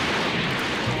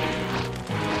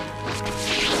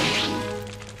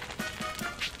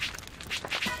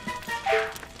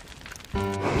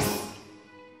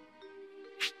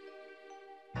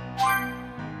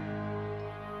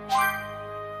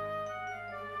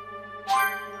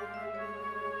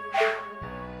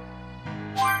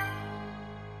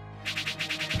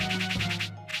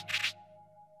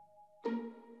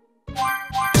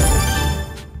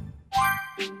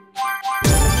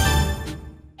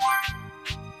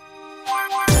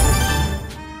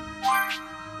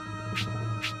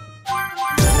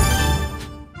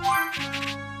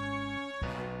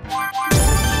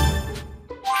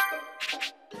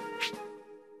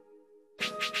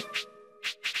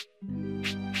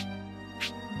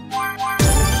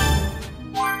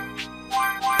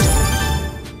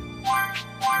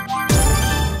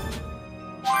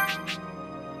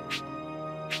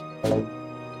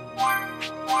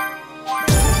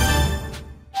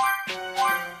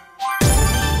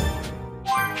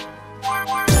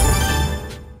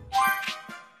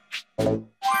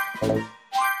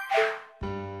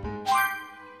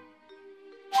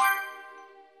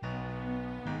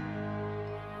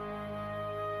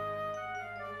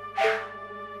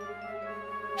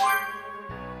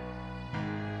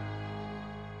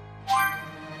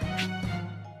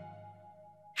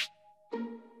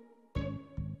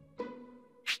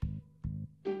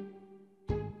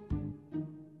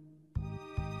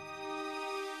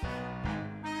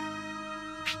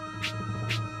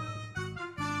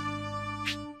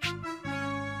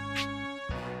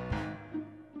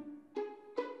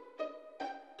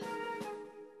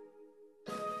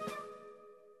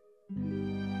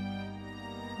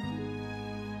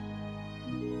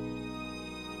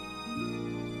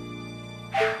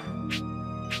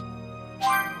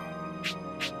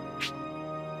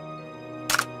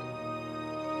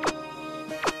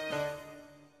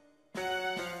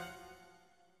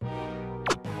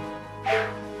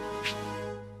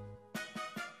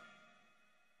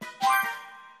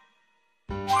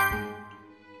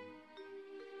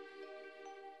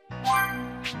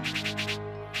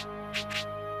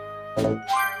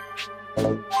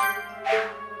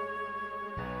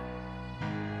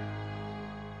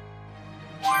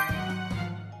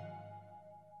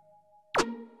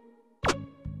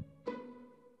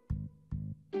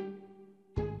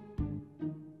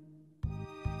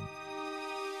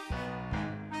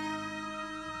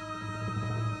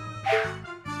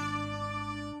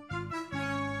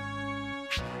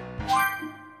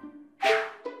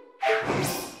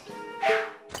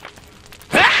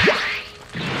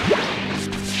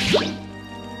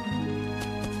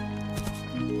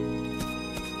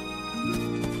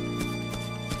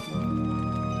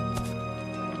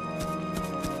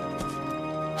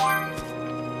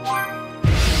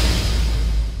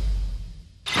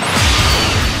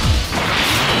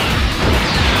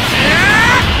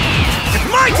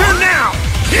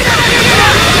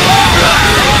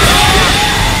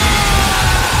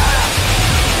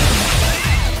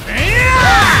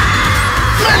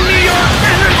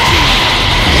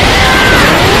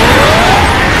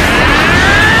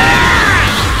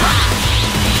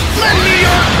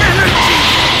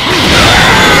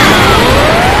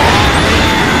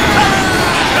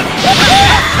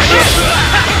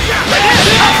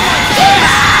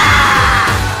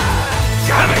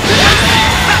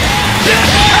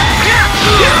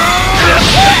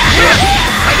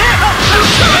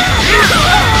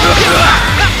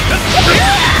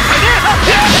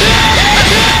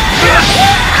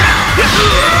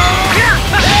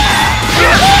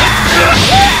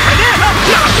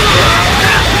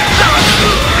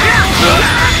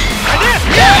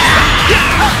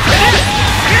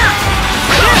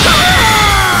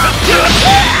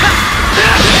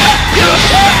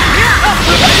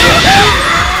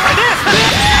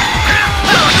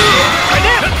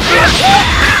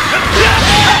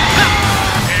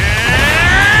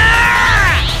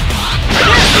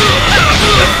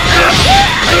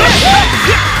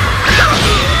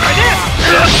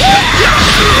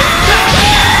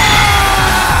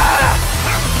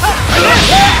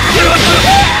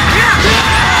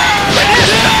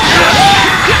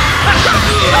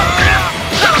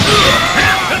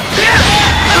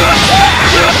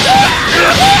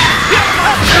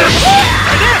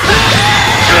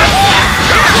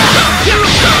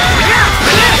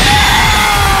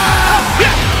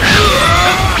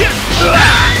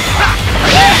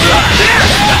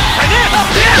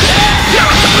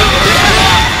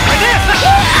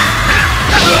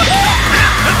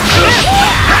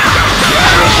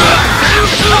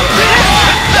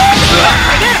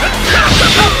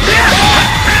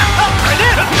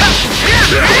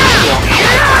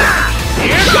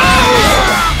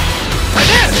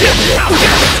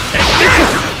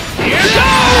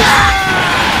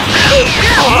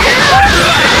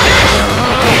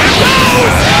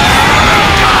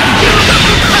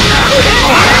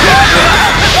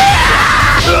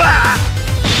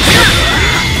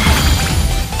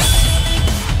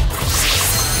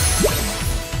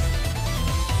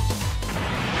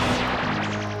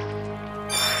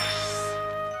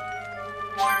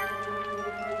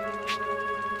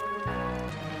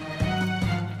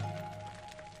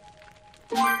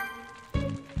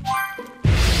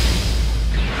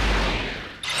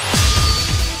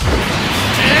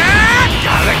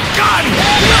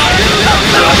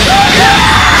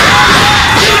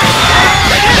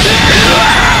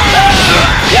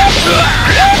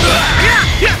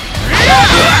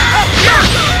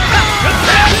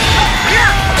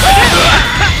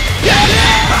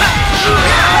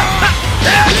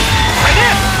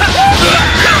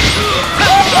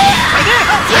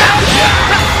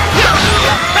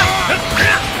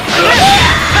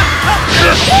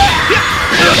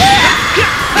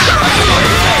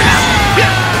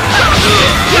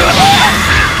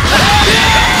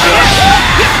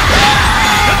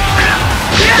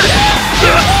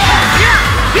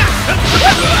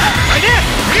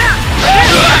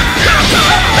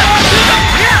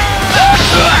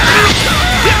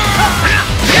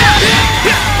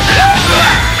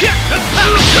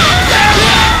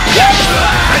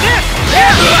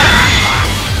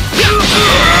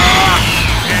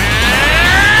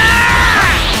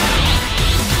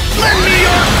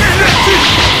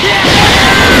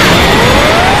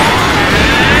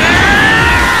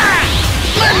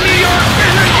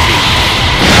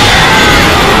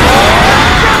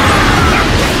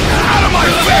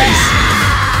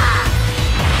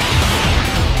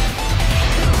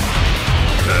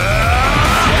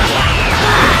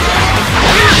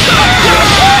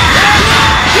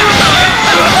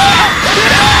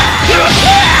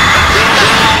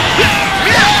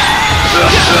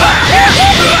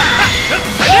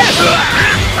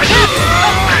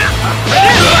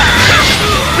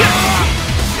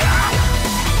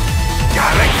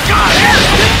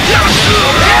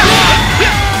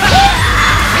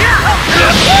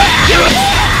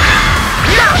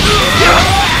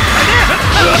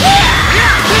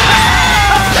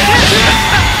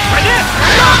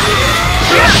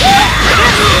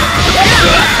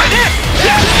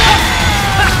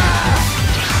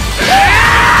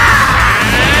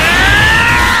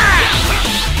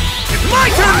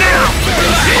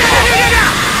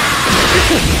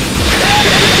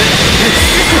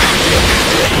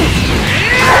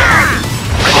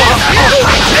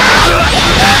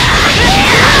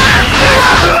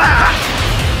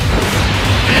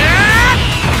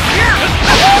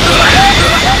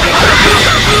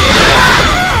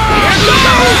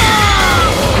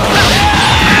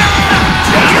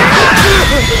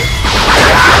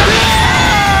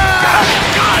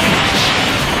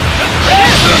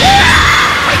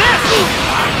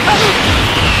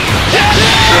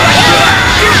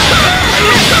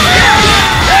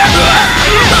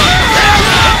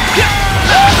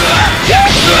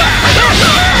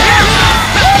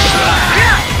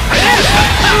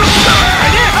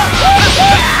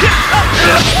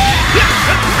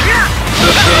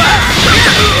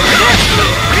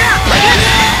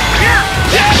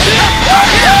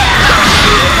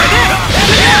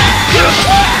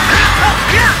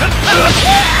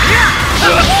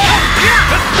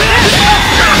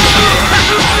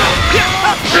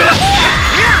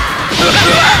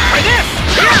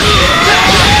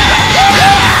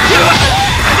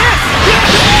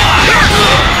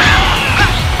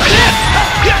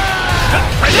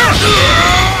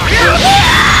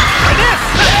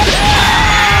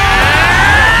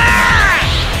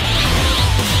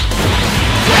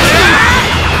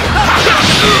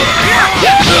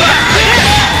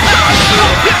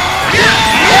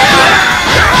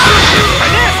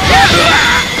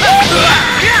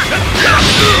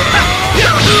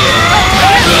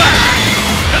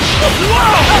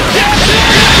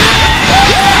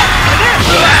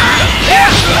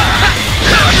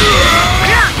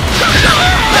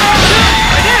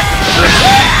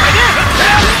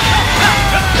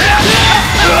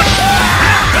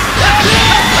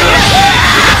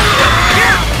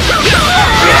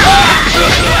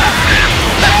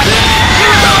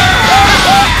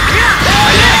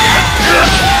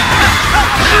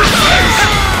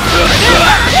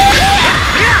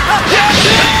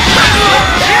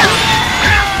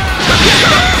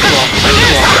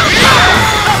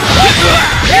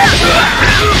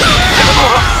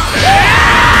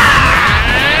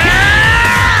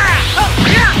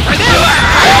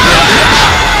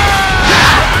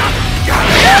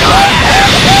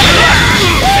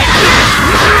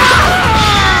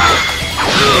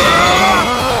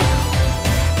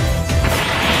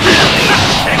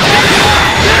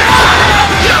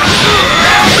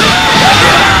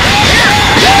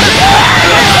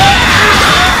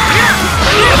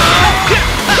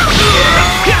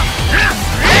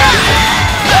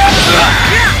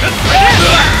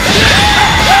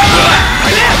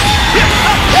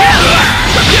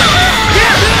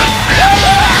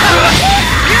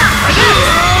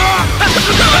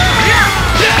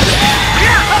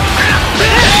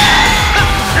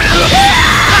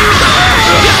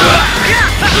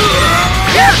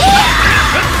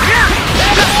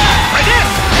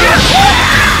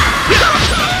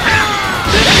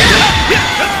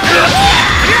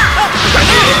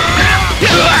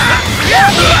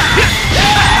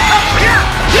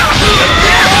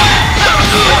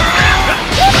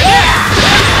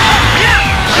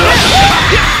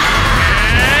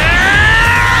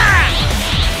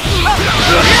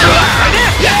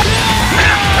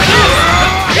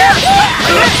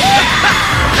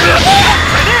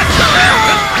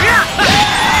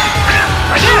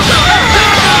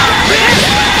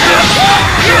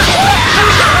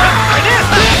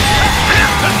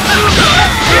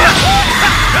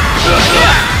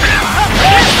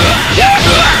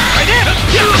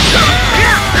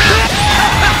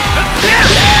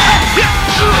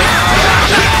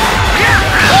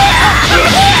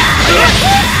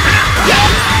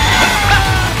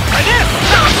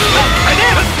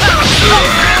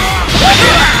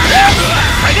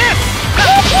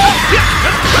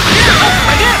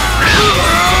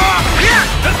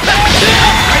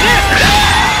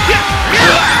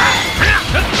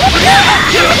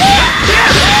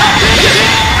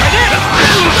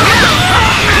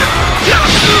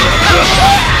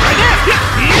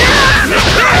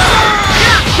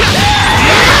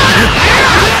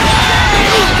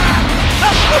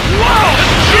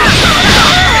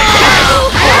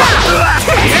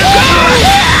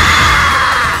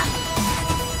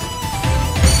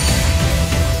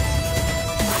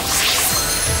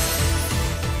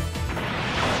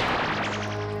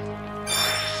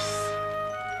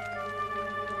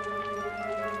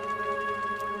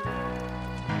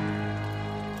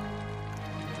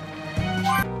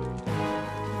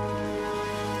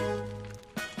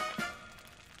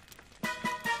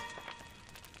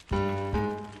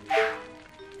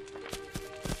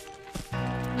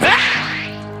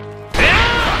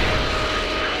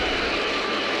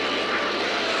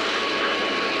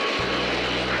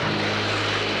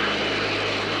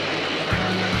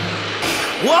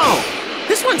 Whoa!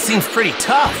 This one seems pretty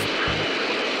tough.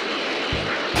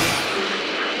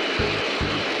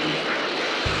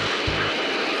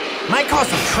 Might cause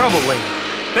some trouble later.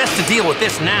 Best to deal with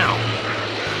this now.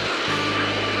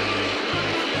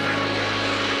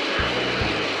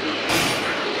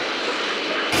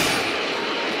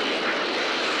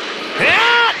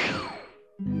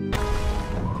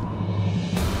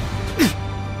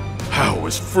 How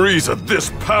is Frieza this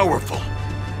powerful?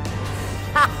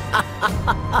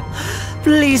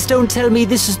 Please don't tell me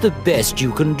this is the best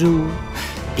you can do.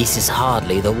 This is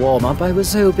hardly the warm-up I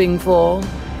was hoping for.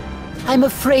 I'm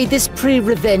afraid this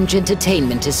pre-revenge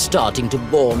entertainment is starting to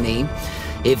bore me.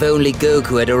 If only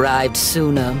Goku had arrived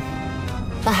sooner.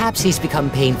 Perhaps he's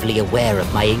become painfully aware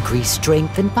of my increased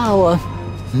strength and power.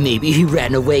 Maybe he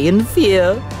ran away in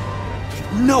fear.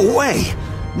 No way!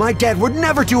 My dad would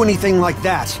never do anything like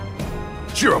that!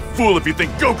 You're a fool if you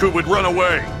think Goku would run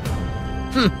away!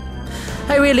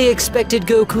 I really expected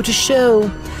Goku to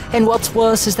show. And what's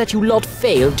worse is that you lot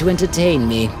failed to entertain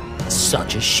me.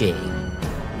 Such a shame.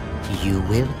 You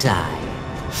will die,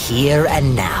 here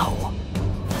and now.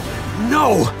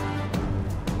 No!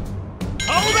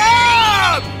 Hold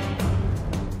up!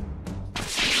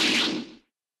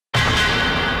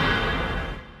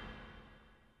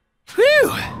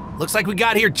 Whew! Looks like we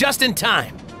got here just in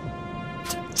time.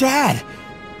 Dad!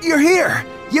 You're here!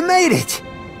 You made it!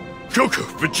 Goku,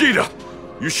 Vegeta!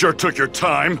 You sure took your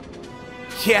time.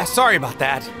 Yeah, sorry about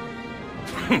that.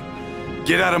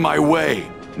 Get out of my way,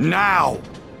 now!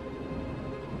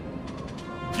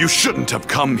 You shouldn't have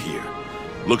come here.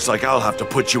 Looks like I'll have to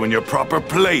put you in your proper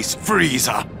place,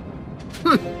 Frieza!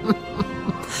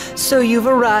 So you've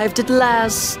arrived at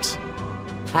last.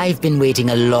 I've been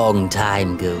waiting a long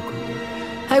time, Goku.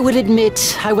 I will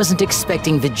admit, I wasn't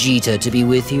expecting Vegeta to be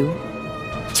with you.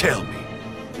 Tell me,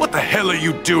 what the hell are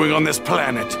you doing on this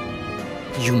planet?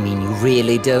 You mean you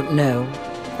really don't know?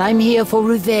 I'm here for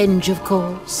revenge, of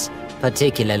course.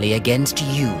 Particularly against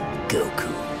you, Goku.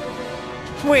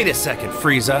 Wait a second,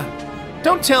 Frieza.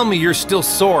 Don't tell me you're still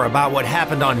sore about what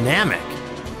happened on Namek.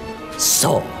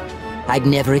 Sore? I'd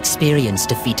never experienced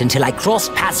defeat until I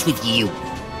crossed paths with you.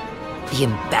 The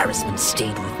embarrassment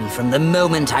stayed with me from the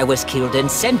moment I was killed and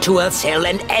sent to Earth's Hell,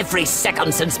 and every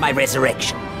second since my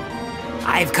resurrection.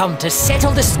 I've come to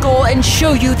settle the score and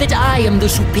show you that I am the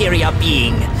superior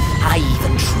being. I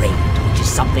even trained, which is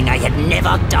something I had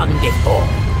never done before.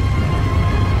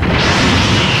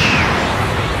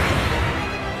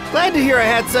 Glad to hear I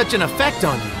had such an effect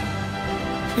on you.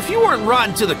 If you weren't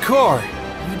rotten to the core,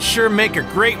 you'd sure make a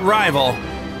great rival.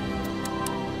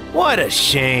 What a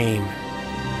shame.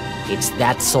 It's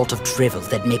that sort of drivel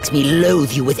that makes me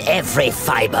loathe you with every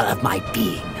fiber of my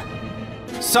being.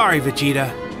 Sorry,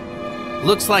 Vegeta.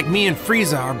 Looks like me and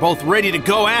Frieza are both ready to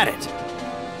go at it.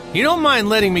 You don't mind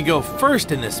letting me go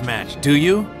first in this match, do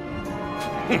you?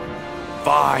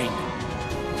 Fine.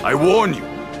 I warn you,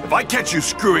 if I catch you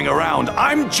screwing around,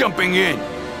 I'm jumping in.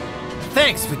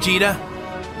 Thanks, Vegeta.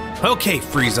 Okay,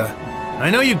 Frieza. I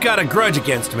know you've got a grudge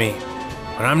against me,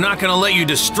 but I'm not gonna let you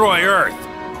destroy Earth.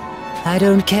 I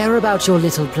don't care about your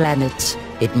little planet.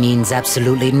 It means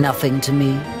absolutely nothing to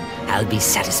me. I'll be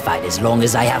satisfied as long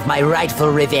as I have my rightful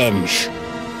revenge.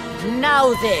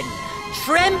 Now then,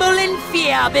 tremble in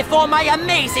fear before my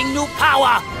amazing new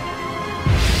power!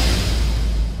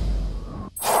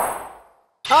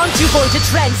 Aren't you going to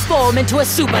transform into a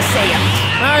Super Saiyan?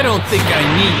 I don't think I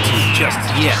need to just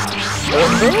yet. Oh,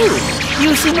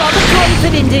 you seem rather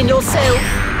confident in yourself.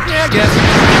 Yeah, I guess.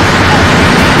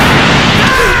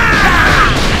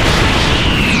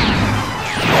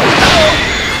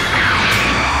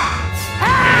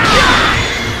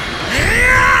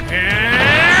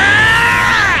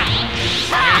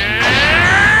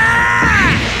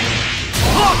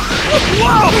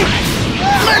 Whoa!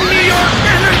 Lend me your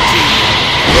energy!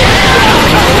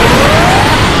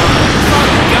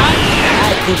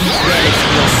 I couldn't relish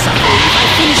your suffering if I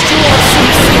finished you off so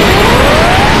soon.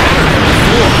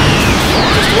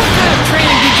 Just what kind of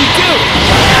training did you do?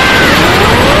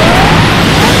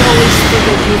 I always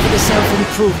figured you for the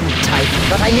self-improvement type,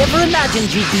 but I never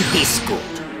imagined you'd be this good.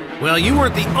 Well, you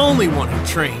weren't the only one who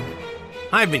trained.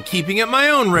 I've been keeping up my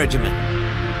own regimen.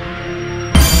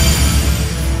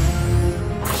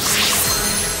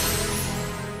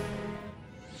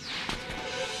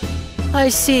 I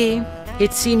see.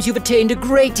 It seems you've attained a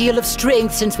great deal of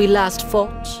strength since we last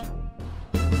fought.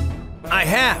 I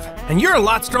have, and you're a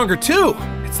lot stronger too.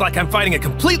 It's like I'm fighting a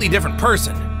completely different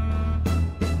person.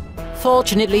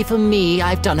 Fortunately for me,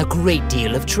 I've done a great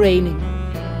deal of training.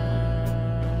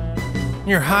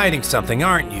 You're hiding something,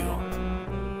 aren't you?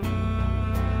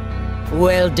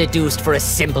 Well deduced for a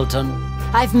simpleton.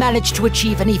 I've managed to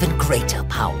achieve an even greater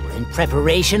power in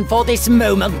preparation for this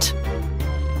moment.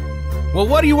 Well,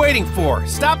 what are you waiting for?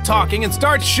 Stop talking and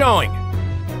start showing!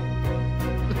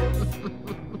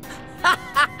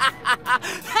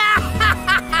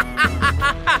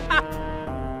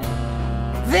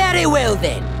 Very well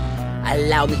then.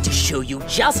 Allow me to show you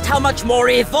just how much more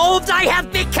evolved I have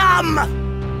become!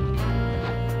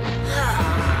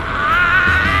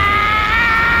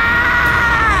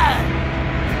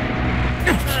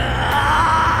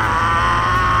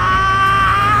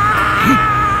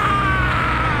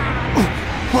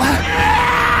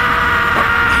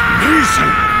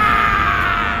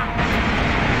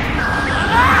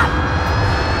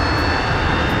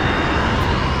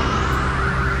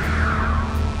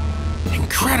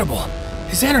 Incredible!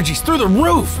 His energy's through the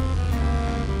roof!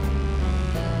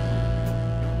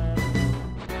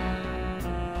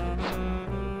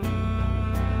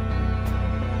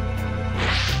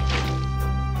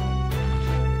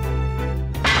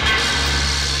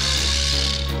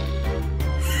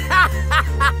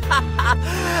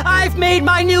 I've made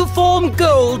my new form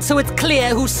gold so it's clear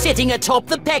who's sitting atop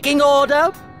the pecking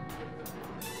order.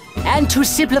 And to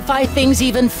simplify things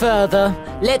even further,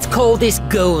 let's call this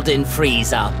Golden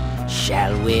Frieza,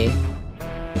 shall we?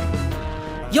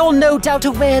 You're no doubt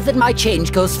aware that my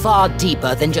change goes far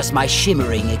deeper than just my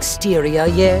shimmering exterior,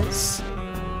 yes?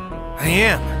 I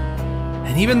am.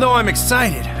 And even though I'm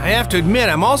excited, I have to admit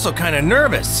I'm also kind of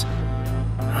nervous.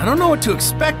 I don't know what to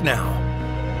expect now.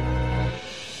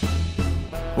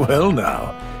 Well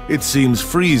now, it seems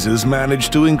Frieza's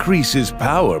managed to increase his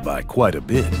power by quite a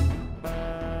bit.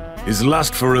 His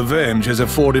lust for revenge has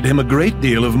afforded him a great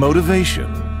deal of motivation.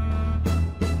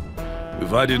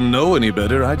 If I didn't know any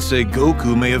better, I'd say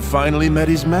Goku may have finally met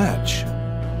his match.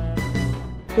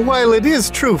 While it is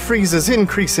true Frieza's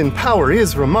increase in power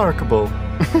is remarkable,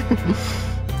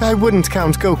 I wouldn't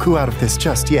count Goku out of this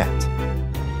just yet.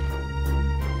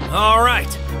 All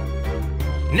right.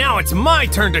 Now it's my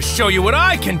turn to show you what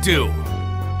I can do!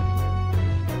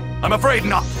 I'm afraid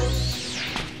not.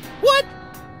 What?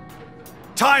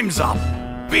 Time's up.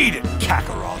 Beat it,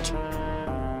 Kakarot.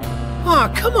 Aw,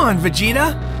 come on,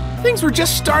 Vegeta. Things were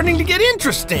just starting to get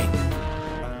interesting.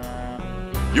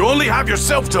 You only have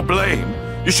yourself to blame.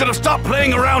 You should have stopped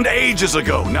playing around ages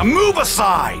ago. Now move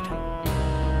aside.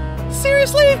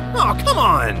 Seriously? Oh, come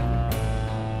on.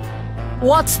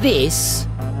 What's this?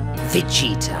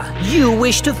 Vegeta, you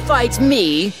wish to fight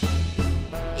me?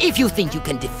 If you think you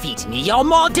can defeat me, you're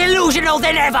more delusional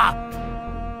than ever!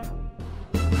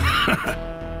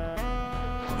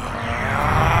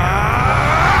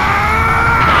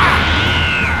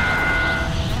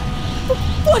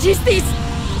 What is this?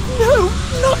 No,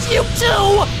 not you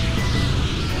too!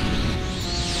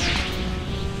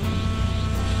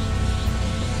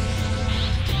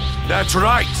 That's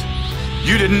right.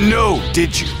 You didn't know,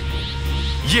 did you?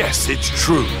 Yes, it's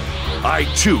true. I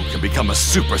too can become a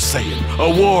Super Saiyan, a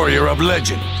warrior of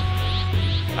legend.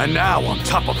 And now, on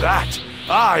top of that,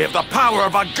 I have the power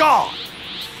of a god!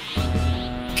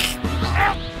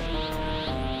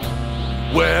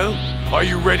 Well, are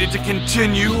you ready to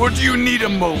continue, or do you need a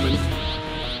moment?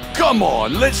 Come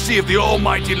on, let's see if the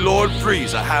almighty Lord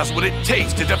Frieza has what it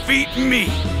takes to defeat me!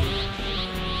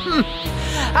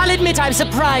 I'll admit I'm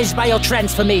surprised by your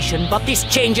transformation, but this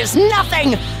changes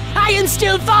nothing! I am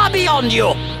still far beyond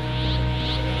you!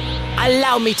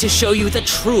 Allow me to show you the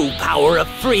true power of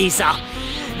Frieza,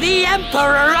 the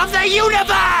Emperor of the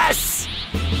Universe!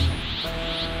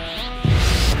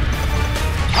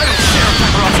 I don't share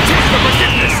Kakarot's taste for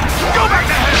forgiveness! Go back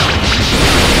to hell!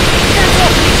 That's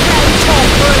awfully grand talk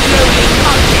for a loading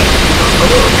monkey!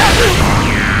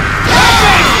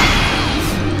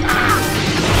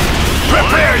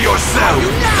 Prepare yourself!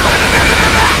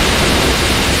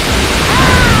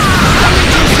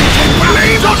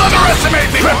 Don't underestimate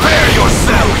me! Prepare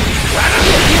yourself!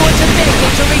 If you were to beg me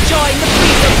to rejoin the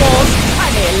Frieza Force,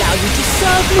 I may allow you to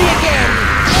serve me again!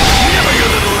 Never your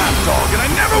little lapdog, and I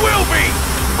never will be!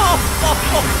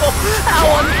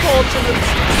 How unfortunate!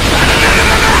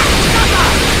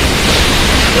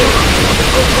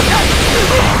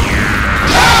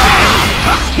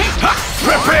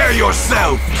 Prepare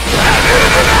yourself!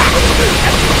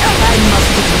 I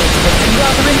must admit that I'm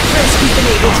rather impressed we've been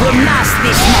able to amass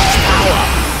this much power.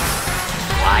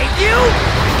 Why you?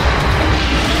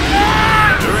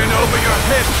 You're in over your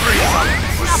head, Frieza!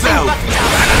 Nothing but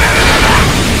dust!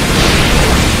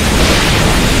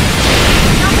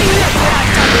 Nothing left what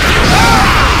I've done with you!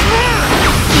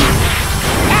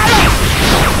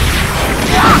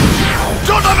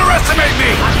 Don't underestimate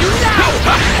me! You now!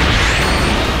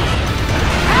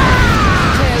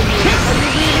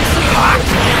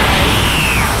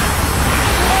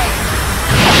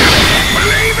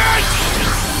 Believe it!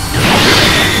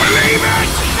 Believe it!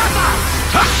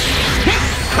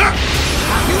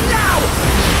 You now!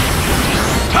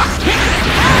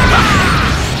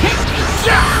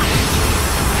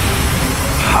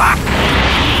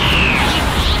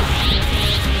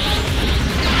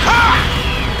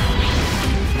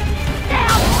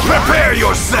 Prepare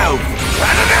yourself!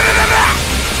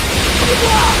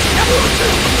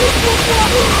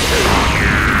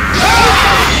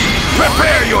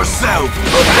 Prepare yourself!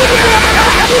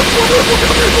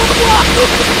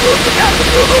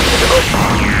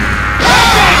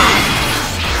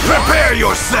 Prepare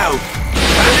yourself!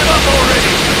 Give up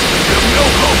already! You have no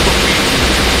hope of me!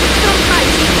 The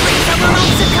mighty Frieza will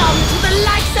not succumb to the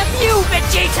likes of you!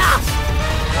 Vegeta!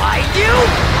 Why you?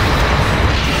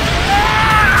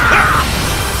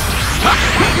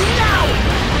 No!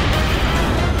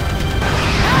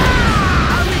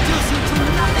 I'll reduce you to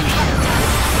nothing but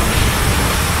dust!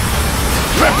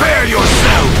 Prepare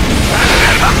yourself!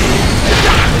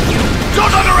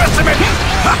 Don't underestimate me!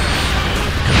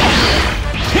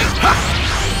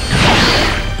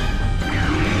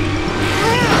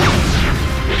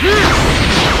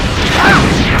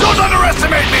 Don't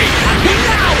underestimate me!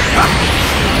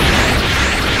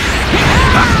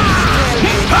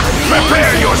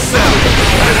 Prepare yourself!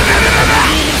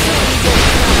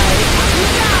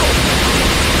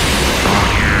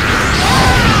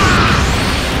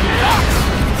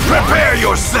 Prepare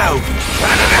yourself!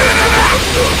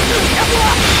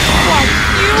 What,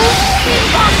 you?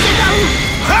 Impossible!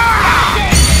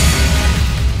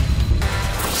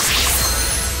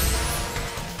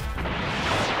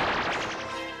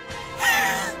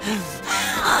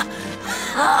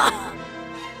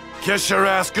 Kiss your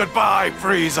ass goodbye,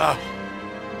 Frieza!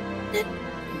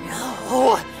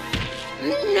 No!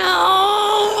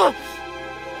 No!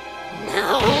 No!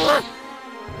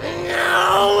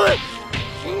 No!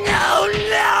 No,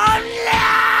 no, no!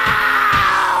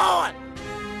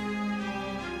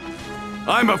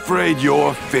 I'm afraid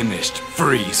you're finished,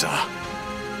 Frieza.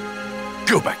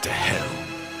 Go back to hell.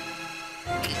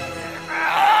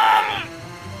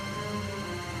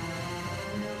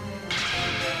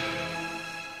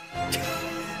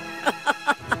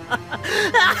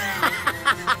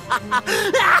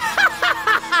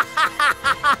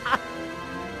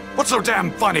 What's so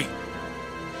damn funny?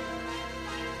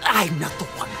 I'm not the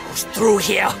one who's through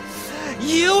here.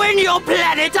 You and your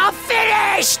planet are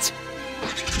finished!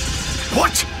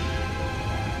 What?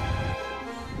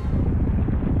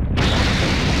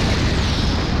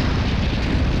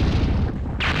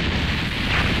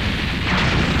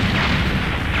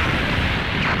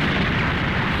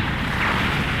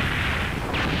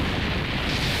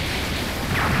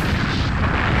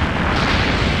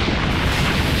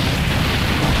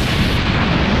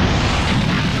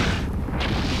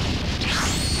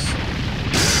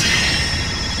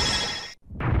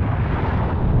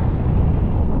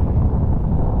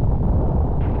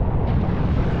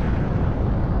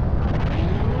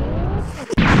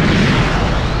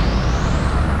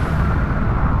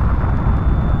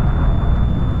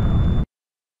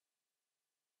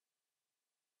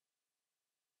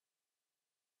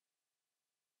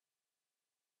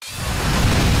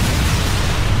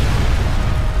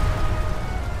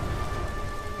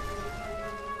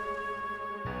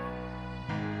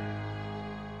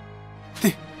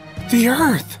 The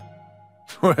Earth!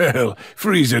 Well,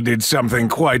 Frieza did something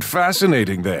quite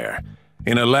fascinating there.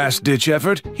 In a last-ditch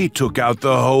effort, he took out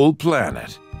the whole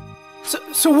planet.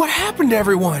 So what happened to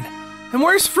everyone? And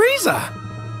where's Frieza?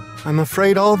 I'm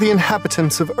afraid all the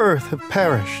inhabitants of Earth have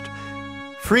perished.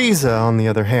 Frieza, on the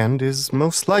other hand, is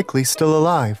most likely still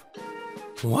alive.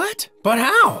 What? But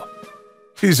how?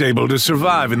 He's able to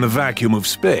survive in the vacuum of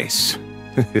space.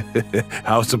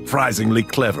 How surprisingly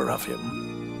clever of him.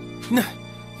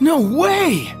 No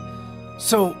way!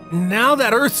 So, now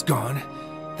that Earth's gone,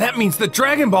 that means the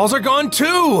Dragon Balls are gone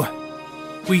too!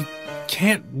 We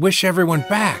can't wish everyone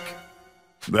back.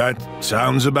 That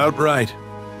sounds about right.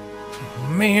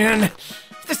 Man,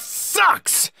 this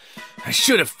sucks! I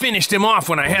should have finished him off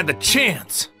when I had the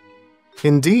chance.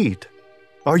 Indeed.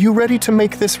 Are you ready to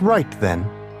make this right, then?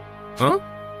 Huh?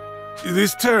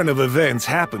 This turn of events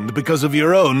happened because of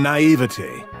your own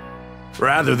naivety.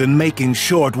 Rather than making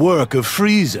short work of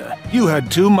Frieza, you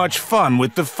had too much fun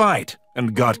with the fight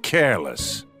and got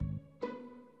careless.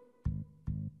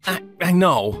 I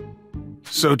know.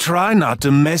 So try not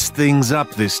to mess things up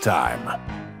this time.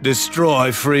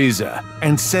 Destroy Frieza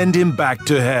and send him back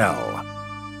to hell.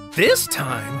 This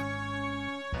time?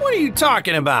 What are you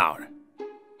talking about?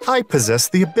 I possess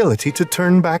the ability to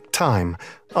turn back time,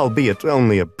 albeit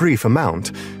only a brief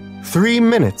amount. 3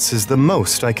 minutes is the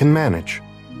most I can manage.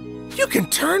 You can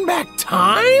turn back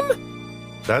time?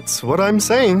 That's what I'm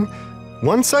saying.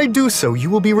 Once I do so, you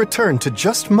will be returned to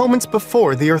just moments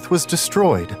before the Earth was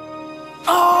destroyed.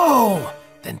 Oh!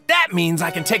 Then that means I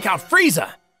can take out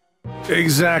Frieza!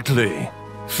 Exactly.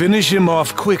 Finish him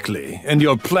off quickly, and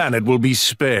your planet will be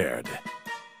spared.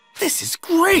 This is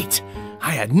great!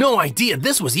 I had no idea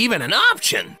this was even an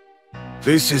option!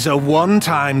 This is a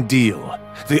one-time deal.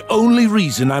 The only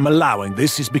reason I'm allowing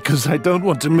this is because I don't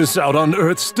want to miss out on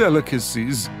Earth's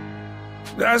delicacies.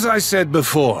 As I said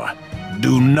before,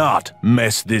 do not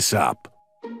mess this up.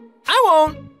 I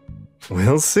won't!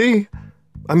 We'll see.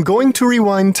 I'm going to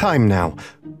rewind time now.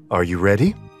 Are you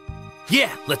ready?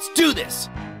 Yeah, let's do this!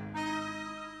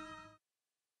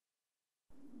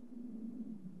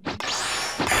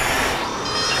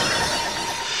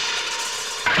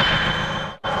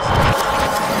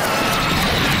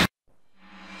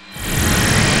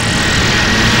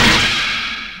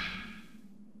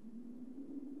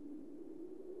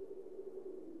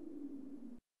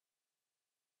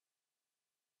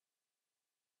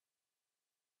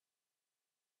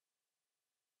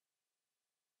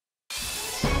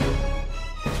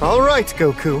 All right,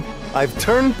 Goku. I've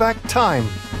turned back time.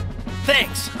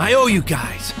 Thanks, I owe you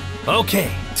guys.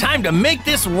 Okay, time to make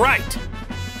this right.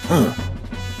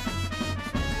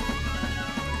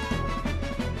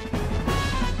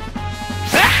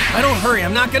 Ah, I don't hurry,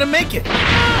 I'm not gonna make it.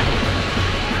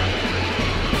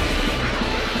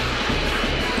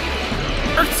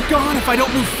 Earth's gone if I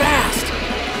don't move fast.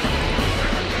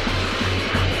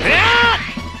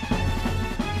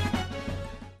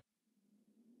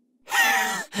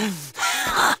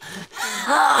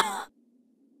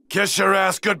 Kiss your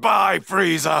ass goodbye,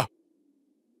 Frieza.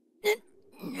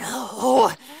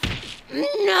 No.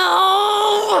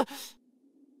 No.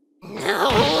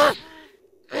 No.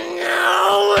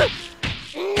 No.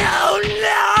 No,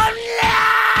 no, no!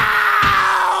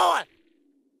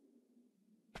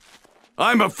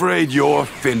 I'm afraid you're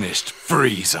finished,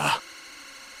 Frieza.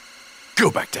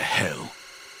 Go back to hell.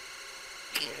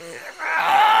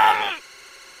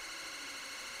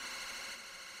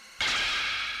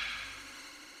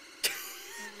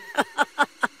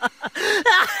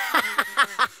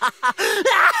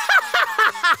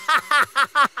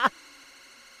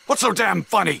 What's so damn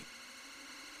funny?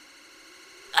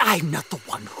 I'm not the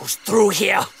one who's through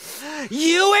here.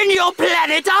 You and your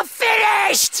planet are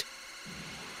finished!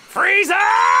 Frieza!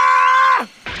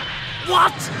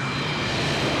 What?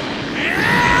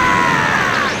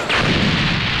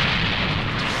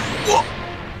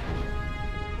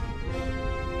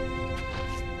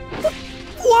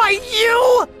 Why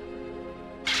you?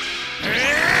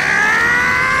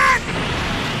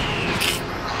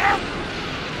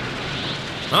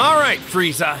 All right,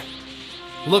 Frieza.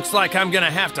 Looks like I'm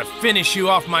gonna have to finish you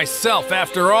off myself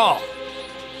after all.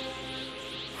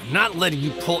 I'm not letting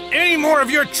you pull any more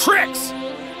of your tricks!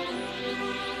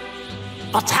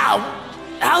 But how?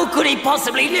 How could he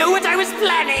possibly know what I was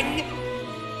planning?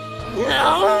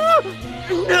 No!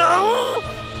 No!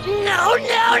 No,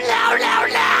 no, no, no,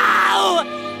 no!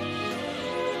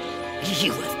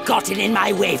 You have gotten in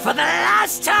my way for the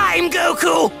last time,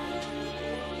 Goku!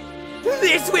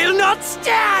 This will not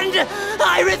stand!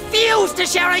 I refuse to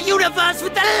share a universe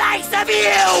with the likes of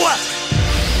you!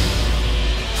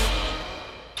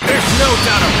 There's no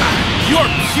doubt about it. You're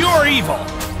pure evil.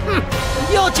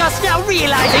 You're just now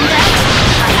realizing that!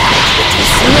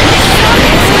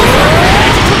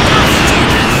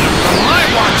 On my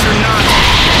watch, you're not.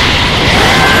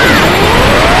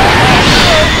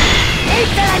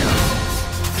 Ethan!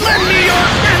 Lend me your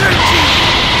energy!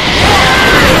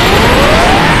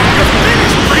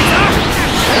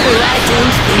 I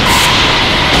don't think so.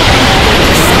 I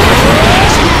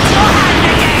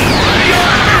will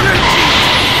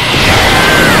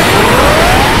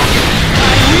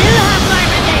have my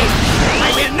revenge. I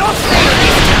will not fail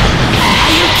this time.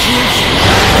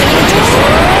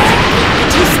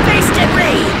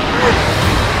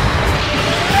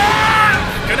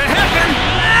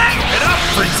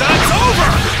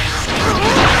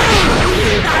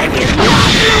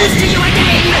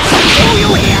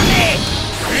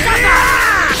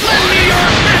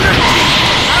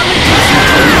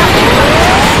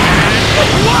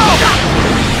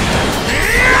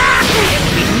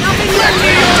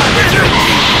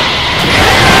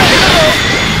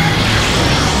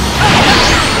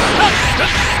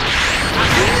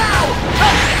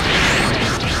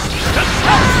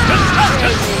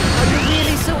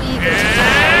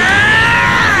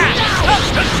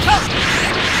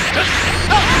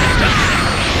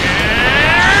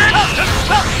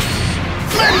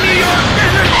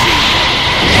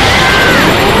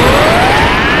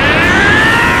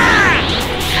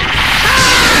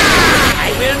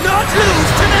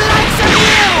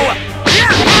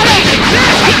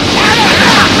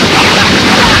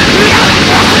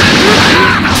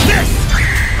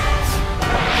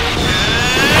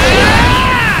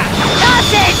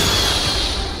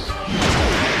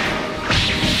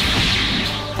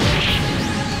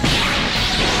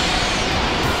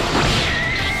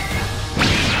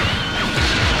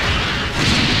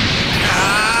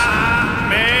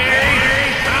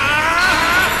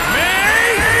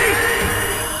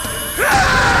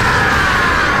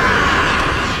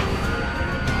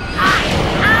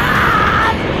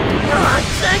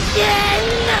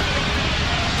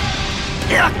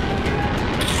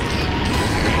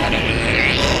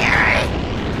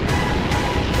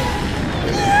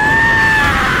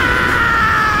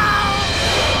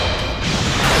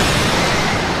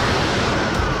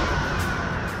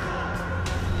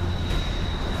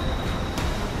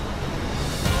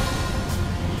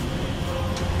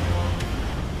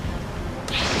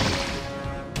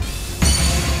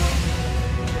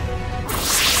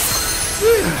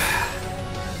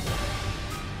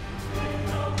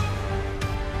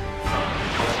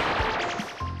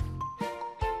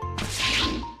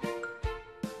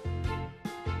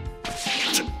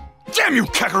 Damn you,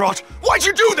 Kakarot! Why'd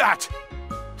you do that?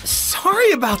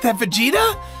 Sorry about that,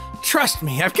 Vegeta. Trust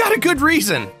me, I've got a good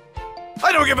reason.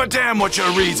 I don't give a damn what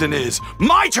your reason is.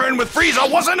 My turn with Frieza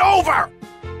wasn't over!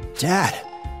 Dad,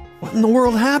 what in the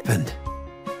world happened?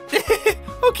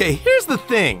 Okay, here's the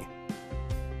thing.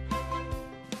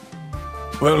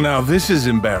 Well, now this is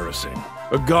embarrassing.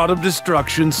 A god of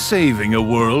destruction saving a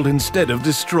world instead of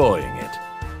destroying it.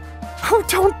 Oh,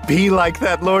 don't be like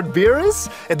that, Lord Beerus.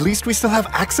 At least we still have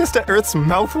access to Earth's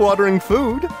mouth-watering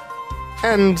food.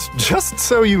 And just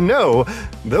so you know,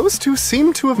 those two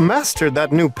seem to have mastered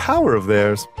that new power of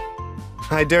theirs.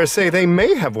 I dare say they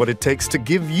may have what it takes to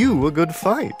give you a good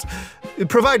fight.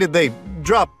 Provided they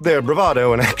drop their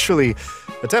bravado and actually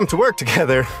attempt to work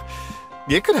together.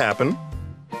 It could happen.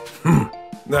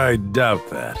 I doubt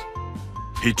that.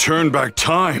 He turned back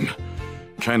time.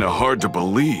 Kinda hard to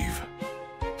believe.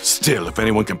 Still, if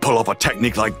anyone can pull off a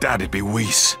technique like that, it'd be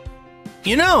Whis.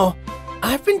 You know,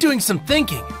 I've been doing some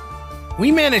thinking.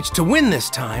 We managed to win this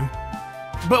time,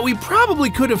 but we probably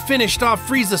could have finished off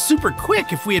Frieza super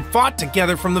quick if we had fought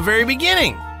together from the very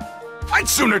beginning. I'd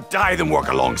sooner die than work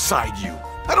alongside you.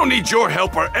 I don't need your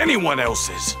help or anyone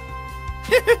else's.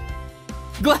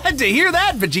 Glad to hear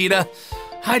that, Vegeta.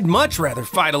 I'd much rather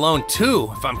fight alone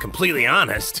too, if I'm completely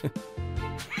honest.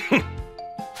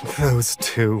 Those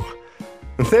two.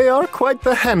 They are quite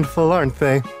the handful, aren't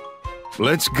they?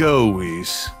 Let's go,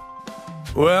 Whis.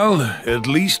 Well, at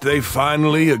least they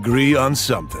finally agree on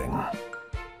something.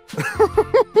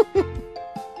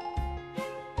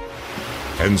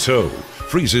 And so,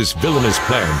 Frieza's villainous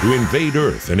plan to invade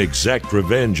Earth and exact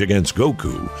revenge against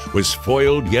Goku was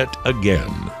foiled yet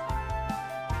again.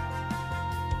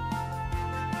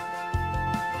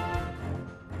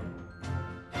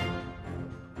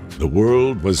 The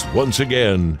world was once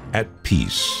again at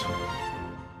peace.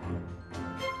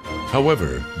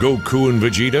 However, Goku and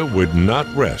Vegeta would not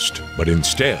rest, but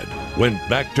instead went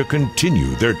back to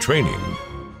continue their training,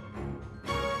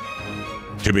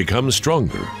 to become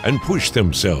stronger and push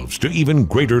themselves to even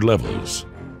greater levels.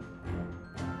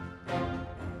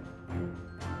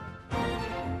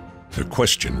 The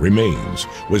question remains,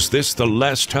 was this the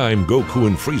last time Goku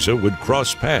and Frieza would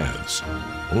cross paths?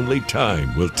 Only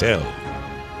time will tell.